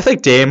 definitely. I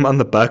think Dame on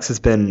the Bucks has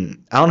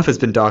been. I don't know if it's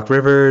been Doc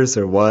Rivers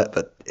or what,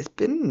 but it's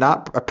been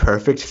not a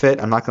perfect fit.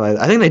 I'm not gonna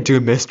lie. I think they do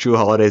miss Drew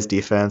Holiday's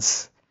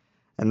defense.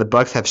 And the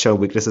Bucks have shown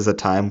weaknesses at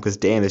time because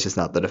Dame is just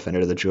not the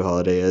defender that Drew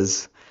Holiday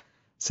is.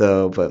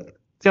 So, but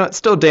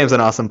still Dame's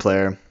an awesome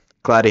player.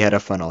 Glad he had a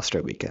fun All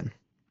Star weekend.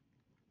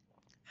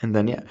 And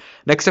then yeah,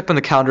 next up in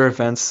the calendar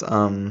events,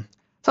 something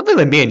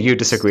that me and you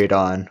disagreed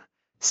on.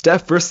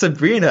 Steph versus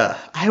Sabrina.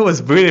 I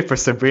was rooting for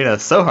Sabrina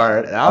so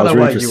hard, and I I don't was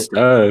know why rooting for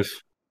you.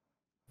 Steph.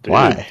 Dude,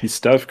 Why? he's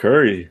Steph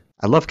Curry.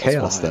 I love That's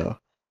chaos why. though.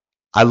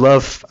 I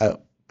love. I'm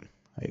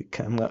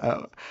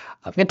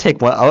gonna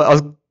take one. I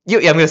was. Yeah,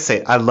 I'm gonna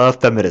say I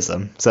love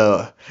feminism.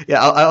 So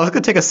yeah, I was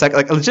gonna take a second.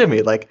 Like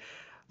legitimately, like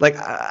like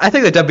I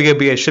think the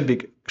WNBA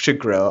should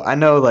grow. I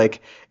know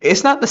like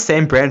it's not the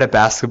same brand of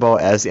basketball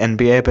as the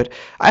NBA, but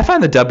I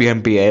find the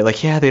WNBA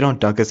like yeah they don't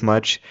dunk as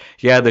much.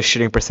 Yeah, the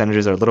shooting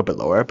percentages are a little bit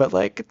lower, but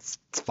like it's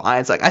fine.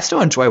 It's like I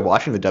still enjoy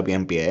watching the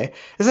WNBA. It's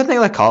the same thing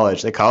like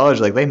college. Like college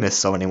like they miss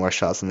so many more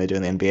shots than they do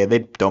in the NBA. They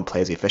don't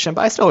play as efficient,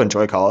 but I still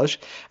enjoy college.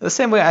 The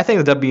same way I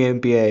think the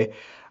WNBA.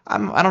 I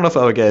don't know if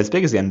it'll get as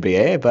big as the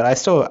NBA, but I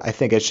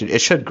think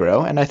it should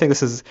grow, and I think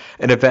this is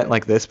an event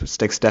like this,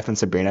 like Steph and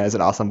Sabrina, is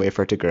an awesome way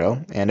for it to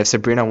grow. And if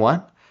Sabrina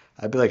won,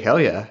 I'd be like hell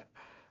yeah.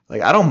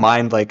 Like I don't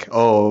mind like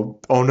oh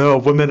no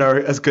women are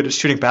as good at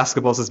shooting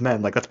basketballs as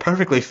men. Like that's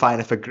perfectly fine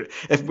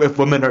if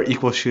women are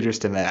equal shooters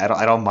to men.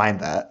 I don't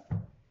mind that.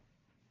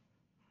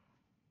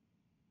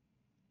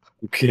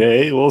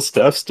 Okay, well,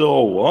 Steph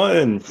still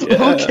won.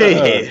 Okay,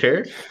 Yeah.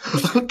 hater.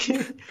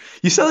 Okay,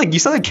 you sound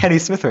like Kenny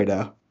Smith right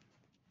now.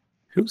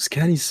 Who's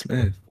Kenny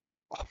Smith?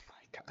 Oh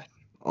my god.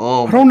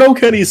 Oh I my. don't know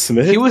Kenny He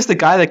Smith. was the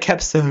guy that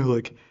kept saying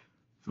like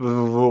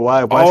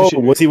why is Oh, she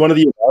was he one of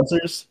the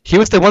announcers? He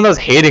was the one that was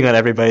hating on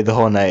everybody the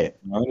whole night.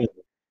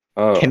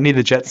 Oh. Kenny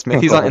the Jet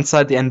Smith. He's on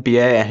Inside the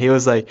NBA, and he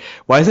was like,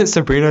 "Why isn't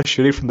Sabrina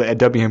shooting from the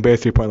WNBA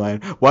 3-point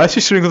line? Why is she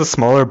shooting with a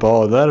smaller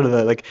ball?" Blah, blah,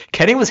 blah. Like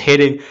Kenny was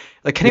hating.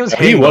 Like Kenny was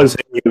He hating. was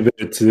hating a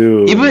bit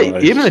too.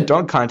 Even the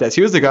dunk contest.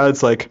 He was the guy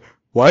that's like,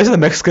 "Why isn't the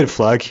Mexican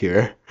flag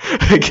here?"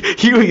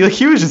 He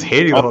was just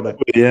hating the whole night.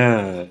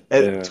 Yeah.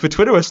 And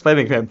Twitter was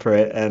flaming him for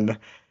it, and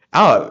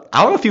I don't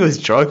know if he was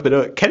drunk,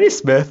 but Kenny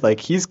Smith, like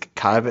he's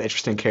kind of an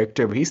interesting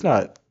character, but he's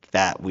not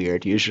that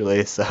weird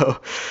usually. So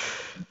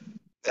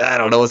I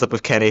don't know what's up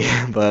with Kenny,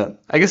 but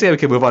I guess yeah, we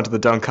can move on to the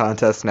dunk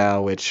contest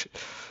now, which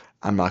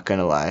I'm not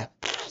gonna lie,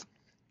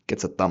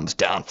 gets a thumbs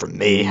down from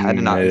me. I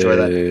did not enjoy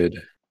that. Mid.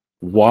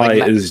 Why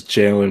Like, is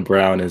Jalen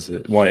Brown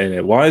Why in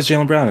it? Why is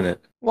Jalen Brown in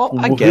it? well,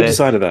 I Who get it.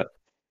 decided that?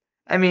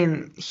 I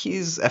mean,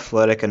 he's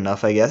athletic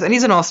enough, I guess, and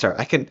he's an all-star.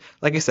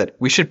 Like I said,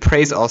 we should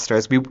praise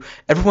all-stars.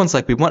 Everyone's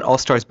like, we want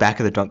all-stars back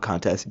in the dunk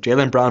contest.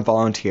 Jalen Brown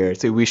volunteered,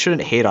 so we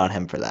shouldn't hate on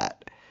him for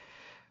that.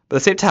 But at the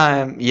same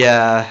time,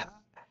 yeah,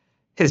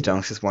 his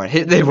dunks just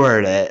they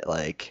weren't it.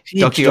 Like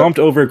He dunking jumped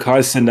over Kai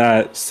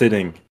Cenat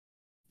sitting.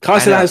 Kai I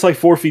know. Cenat is like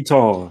 4 feet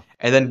tall.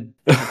 And then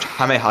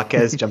Jaime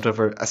Jaquez jumped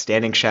over a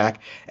standing Shaq,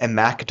 and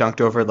Mac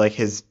dunked over like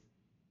his,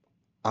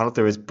 I don't know if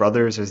they were his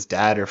brothers or his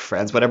dad or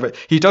friends, whatever.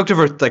 He dunked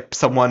over like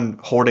someone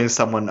holding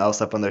someone else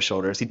up on their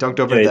shoulders. He dunked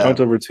over Yeah, he them. jumped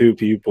over 2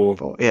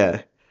 people.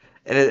 Yeah,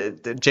 and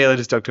Jalen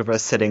just dunked over a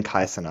sitting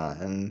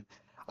Kaisana, and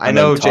I And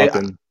know then Jay.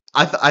 Toppin.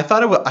 I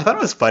thought it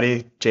was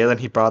funny. Jalen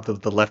he brought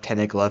the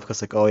left-handed glove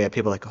because like oh yeah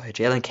people are like oh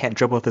Jalen can't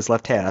dribble with his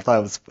left hand. I thought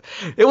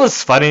it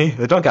was funny.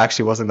 The dunk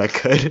actually wasn't that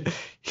good,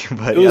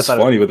 but It yeah, was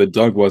funny, but the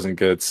dunk wasn't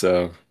good,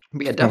 so.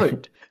 But yeah,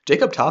 definitely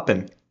Jacob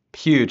Toppin,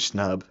 huge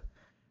snub.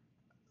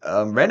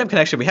 Random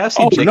connection. We have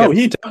seen Oh, Jacob. no,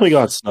 he definitely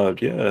got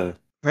snubbed, yeah.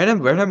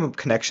 Random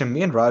connection.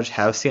 Me and Raj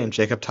have seen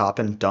Jacob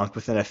Toppin dunk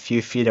within a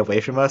few feet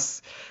away from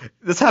us.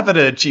 This happened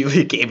at a G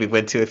League game we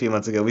went to a few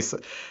months ago.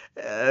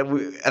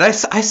 I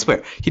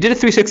swear he did a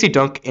 360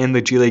 dunk in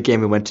the G League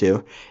game we went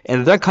to. In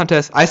the dunk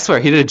contest, I swear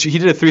he did a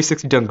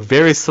 360 dunk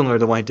very similar to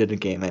the one he did in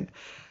game. And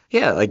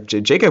yeah, like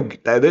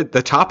Jacob,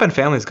 the Toppin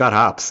family's got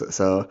hops.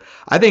 So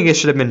I think it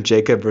should have been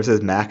Jacob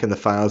versus Mac in the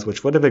finals,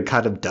 which would have been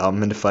kind of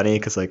dumb and funny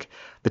because like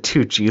the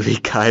two G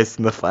League guys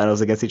in the finals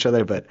against each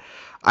other. But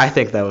I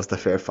think that was the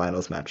fair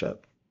finals matchup.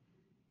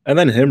 And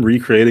then him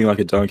recreating like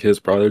a dunk his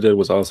brother did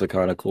was also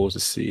kind of cool to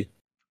see.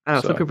 I don't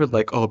know, some So. people are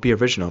like, "Oh, be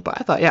original," but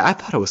I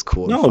thought it was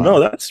cool. and No, fun. no,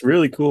 that's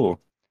really cool.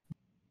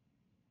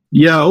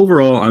 Yeah,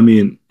 overall, I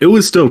mean, it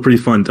was still a pretty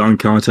fun dunk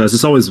contest.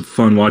 It's always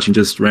fun watching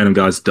just random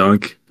guys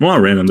dunk. Well,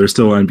 not random, they're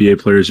still NBA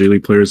players, G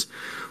League players.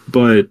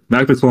 But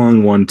Mac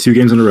McClung won 2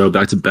 games in a row,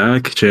 back to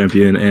back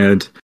champion.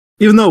 And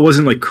even though it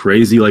wasn't like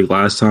crazy like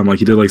last time, like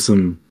he did like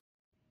some.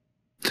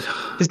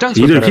 His dunks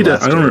He were did, better he did,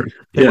 last I don't year. know.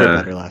 They were Yeah,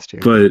 better last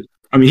year. but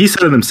I mean, he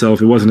said it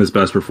himself. It wasn't his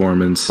best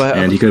performance, But,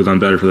 and he could have done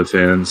better for the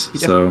fans. He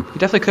So he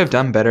definitely could have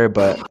done better,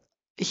 but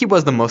he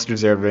was the most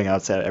deserving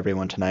outside of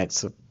everyone tonight.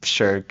 So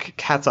sure,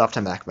 hats off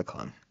to Mac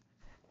McClung.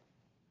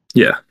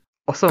 yeah,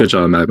 Also, good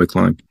job, Mac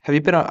McClung. have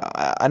you been?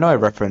 I know I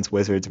reference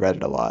Wizards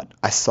Reddit a lot.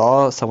 I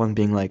saw someone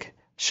being like,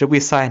 "Should we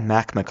sign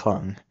Mac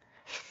McClung?"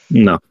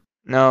 No,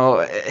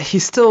 No,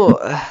 he's still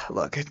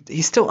look.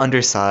 He's still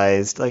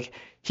undersized. Like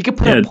he could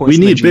put yeah, up points we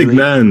in the need G big League.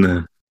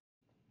 men.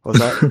 What was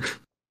that?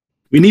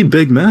 We need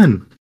big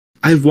men.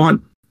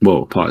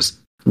 Whoa, pause.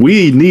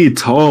 We need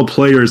tall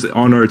players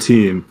on our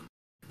team.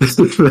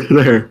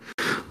 There.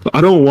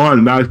 I don't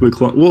want Mac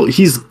McClung. Well,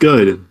 he's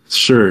good.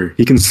 Sure.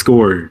 He can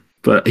score,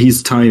 but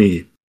he's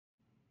tiny.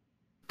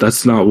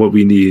 That's not what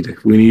we need.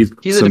 We need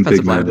He's a some big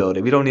defensive men.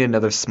 liability. We don't need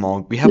another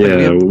small. We have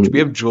Yeah, we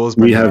have Jules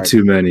We have Bernard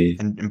too many.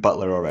 and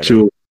Butler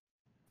already.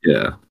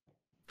 Yeah.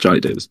 Johnny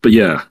Davis. But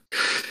yeah.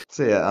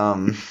 So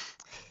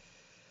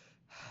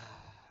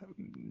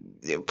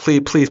yeah,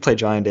 please play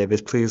Johnny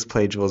Davis. Please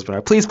play Jules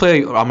Bernard. Please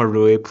play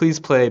Amarui. Please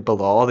play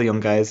Bilal. All the young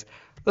guys.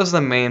 Those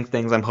are the main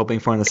things I'm hoping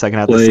for in the second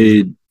half of the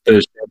season. Play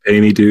the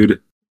Champagne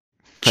dude.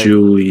 Play-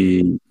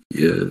 Julie.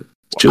 Yeah.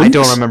 I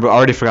don't remember. I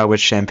already forgot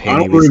which Champagne I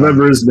don't we saw.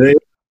 remember his name.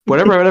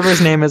 whatever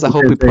his name is. I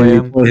hope Okay, we play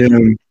you him. play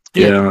him.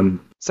 Yeah, Yeah,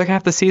 second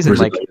half of the season,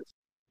 versus like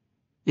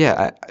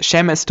yeah,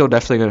 Shamit's still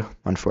definitely gonna,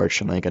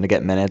 unfortunately gonna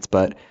get minutes,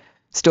 but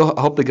still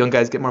hope the young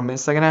guys get more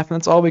minutes second half, and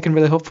that's all we can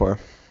really hope for.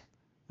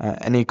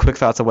 Any quick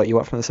thoughts on what you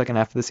want from the second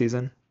half of the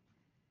season?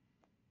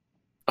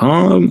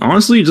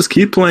 Honestly, just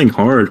keep playing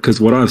hard because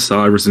what I've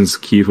saw ever since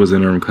Keith was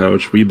interim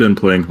coach, we've been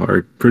playing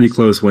hard. Pretty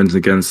close wins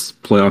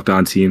against playoff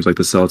bound teams like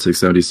the Celtics,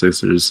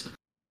 76ers.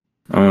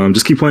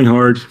 Just keep playing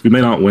hard. We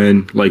may not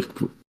win. Like,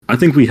 I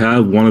think we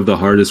have one of the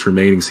hardest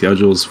remaining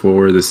schedules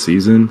for this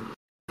season.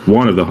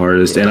 One of the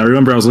hardest. And I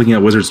remember I was looking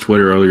at Wizards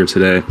Twitter earlier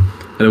today,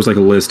 and it was like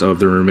a list of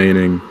the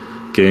remaining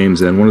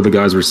games, and one of the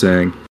guys were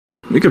saying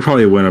we could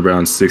probably win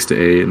around 6 to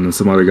 8, and then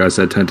some other guys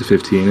said 10 to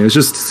 15. And it's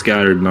just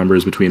scattered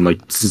numbers between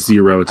like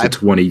 0 to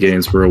 20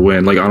 games for a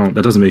win. Like,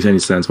 that doesn't make any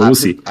sense, but we'll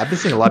see. I've been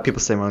seeing a lot of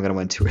people saying we're going to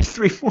win 2 or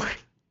 3 more.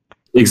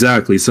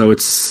 Exactly. So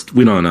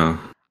we don't know.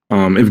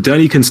 If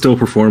Denny can still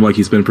perform like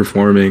he's been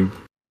performing,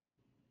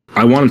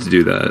 I want him to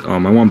do that. I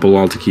want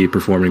Bilal to keep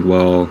performing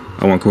well.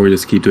 I want Corey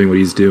to keep doing what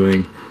he's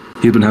doing.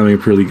 He's been having a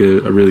really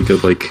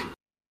good like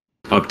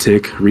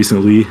uptick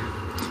recently.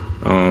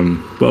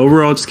 But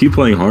overall, just keep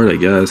playing hard, I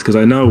guess, because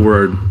I know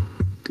we're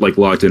like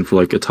locked in for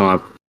like a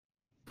top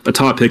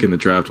pick in the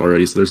draft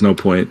already. So there's no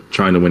point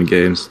trying to win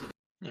games.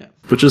 Yeah.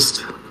 But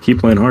just keep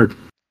playing hard.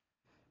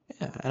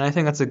 Yeah, and I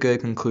think that's a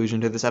good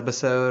conclusion to this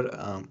episode.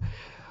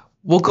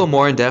 We'll go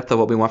more in depth on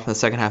what we want from the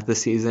second half of the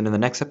season. In the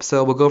next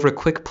episode, we'll go over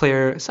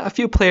a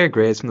few player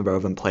grades from the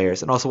relevant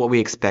players, and also what we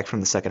expect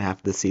from the second half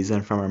of the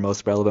season from our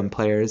most relevant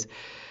players.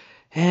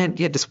 And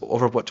yeah, just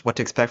over what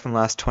to expect from the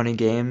last 20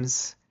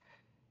 games.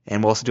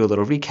 And we'll also do a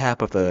little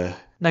recap of the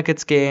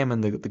Nuggets game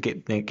and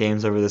the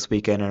games over this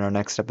weekend in our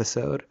next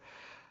episode.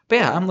 But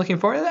yeah, I'm looking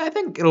forward. I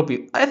think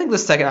the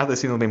second half of the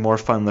season will be more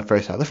fun than the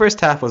first half. The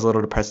first half was a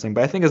little depressing,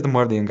 but I think as the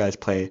more of the young guys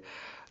play,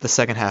 the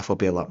second half will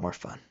be a lot more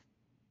fun.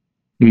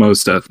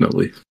 Most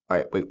definitely. All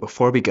right, wait,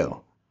 before we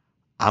go,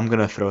 I'm going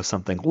to throw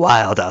something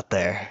wild out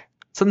there.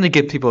 Something to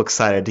get people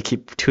excited to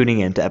keep tuning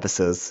in to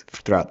episodes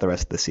throughout the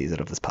rest of the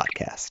season of this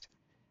podcast.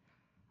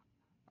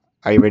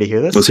 Are you ready to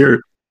hear this? Let's hear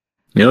it.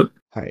 Yep.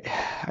 All right.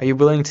 Are you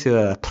willing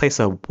to place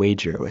a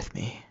wager with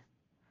me?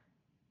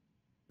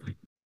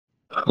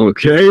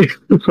 Okay.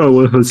 Let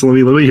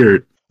me hear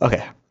it.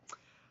 Okay.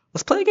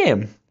 Let's play a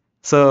game.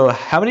 So,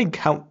 what do you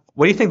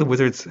think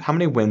how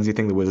many wins do you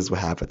think the Wizards will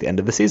have at the end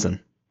of the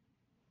season?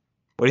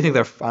 What do you think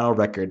their final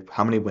record,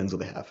 how many wins will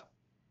they have?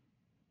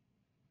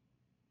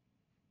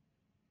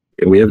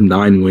 We have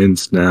 9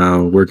 wins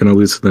now. We're going to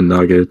lose to the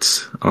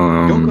Nuggets.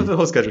 Don't go through the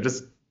whole schedule.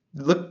 Just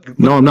look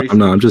no, I'm not.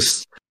 I'm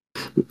just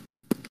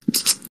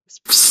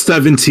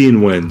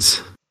 17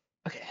 wins.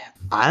 Okay.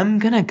 I'm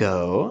going to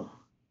go.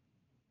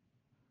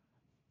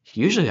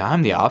 Usually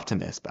I'm the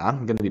optimist, but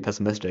I'm going to be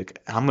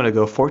pessimistic. I'm going to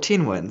go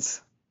 14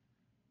 wins.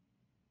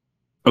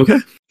 Okay.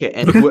 Okay,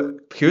 and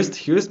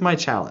here's my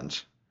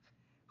challenge.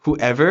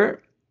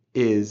 Whoever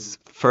is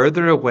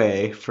further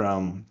away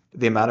from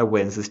the amount of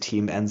wins this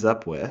team ends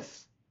up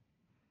with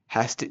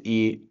has to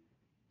eat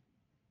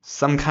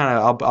some kind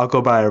of, I'll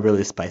go by a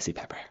really spicy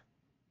pepper.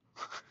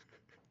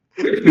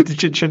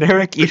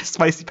 Generic eat a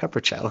spicy pepper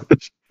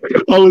challenge.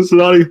 Oh, it's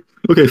not.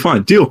 Okay,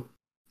 fine. Deal.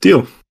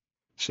 We're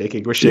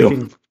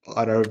shaking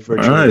on our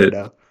virtual right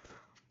now.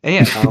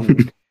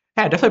 And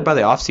yeah, definitely by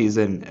the off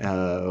season,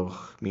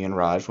 me and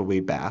Raj will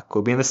be back.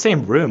 We'll be in the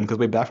same room because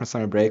we'll be back from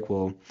summer break.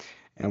 We'll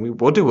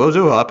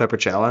do a hot pepper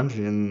challenge,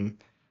 and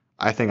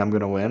I think I'm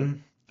gonna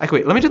win.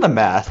 Wait, let me do the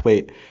math.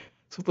 Wait,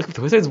 so if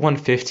the Wizards won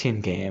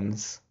 15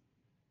 games,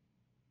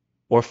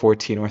 or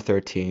 14 or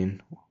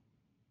 13,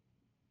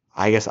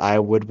 I guess I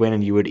would win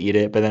and you would eat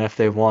it. But then if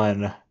they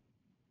won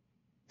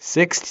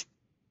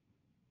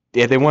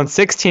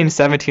 16,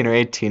 17, or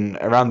 18,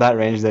 around that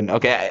range, then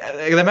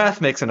okay, the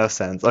math makes enough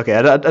sense. Okay,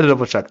 I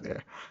double check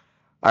there.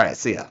 All right,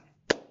 so yeah,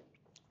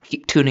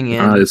 keep tuning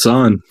in. It's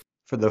on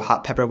for the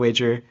hot pepper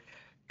wager.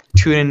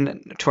 Tune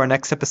in to our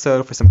next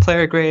episode for some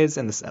player grades,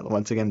 and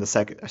once again the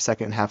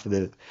second half of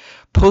the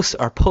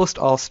post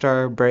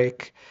All-Star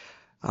break,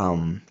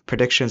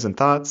 predictions and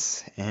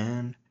thoughts,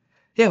 and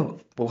yeah,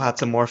 we'll have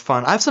some more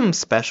fun. I have some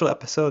special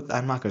episodes.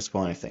 I'm not going to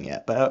spoil anything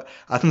yet, but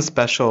I have some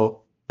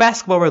special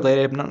basketball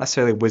related, but not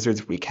necessarily Wizards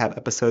recap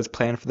episodes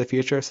planned for the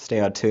future. So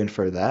stay tuned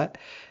for that.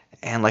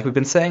 And like we've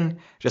been saying,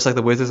 just like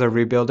the Wizards are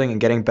rebuilding and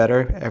getting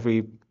better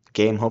every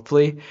game,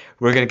 hopefully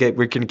we're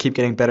gonna keep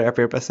getting better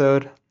every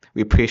episode.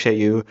 We appreciate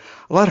you.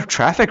 A lot of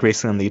traffic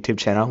recently on the YouTube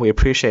channel. We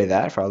appreciate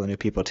that for all the new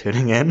people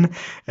tuning in.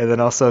 And then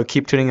also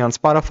keep tuning in on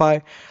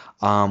Spotify.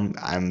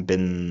 I've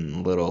been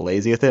a little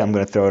lazy with it. I'm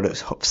going to throw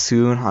it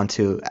soon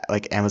onto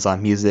like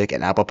Amazon Music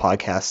and Apple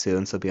Podcasts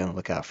soon. So be on the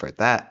lookout for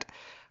that.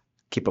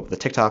 Keep up with the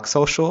TikTok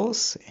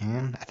socials.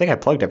 And I think I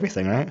plugged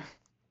everything, right?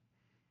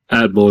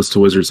 At Bullets to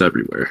Wizards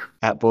everywhere.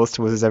 At Bullets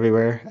to Wizards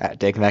everywhere. At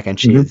Dank Mac and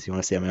Cheese. Mm-hmm. You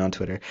want to see me on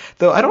Twitter.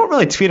 Though I don't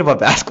really tweet about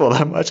basketball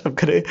that much. I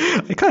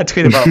kind of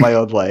tweet about my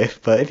own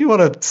life. But if you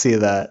want to see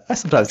that, I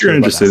sometimes tweet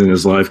about basketball. If you're interested in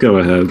his life, go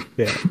ahead.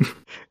 Yeah.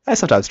 I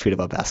sometimes tweet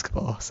about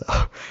basketball. So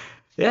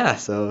yeah.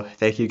 So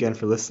thank you again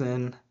for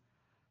listening.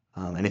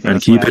 Anything And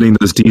else you keep want to hitting add?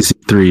 those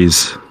DC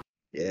threes.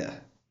 Yeah.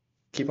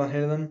 Keep on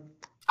hitting them.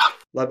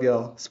 Love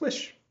y'all.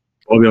 Swish.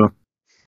 Love y'all.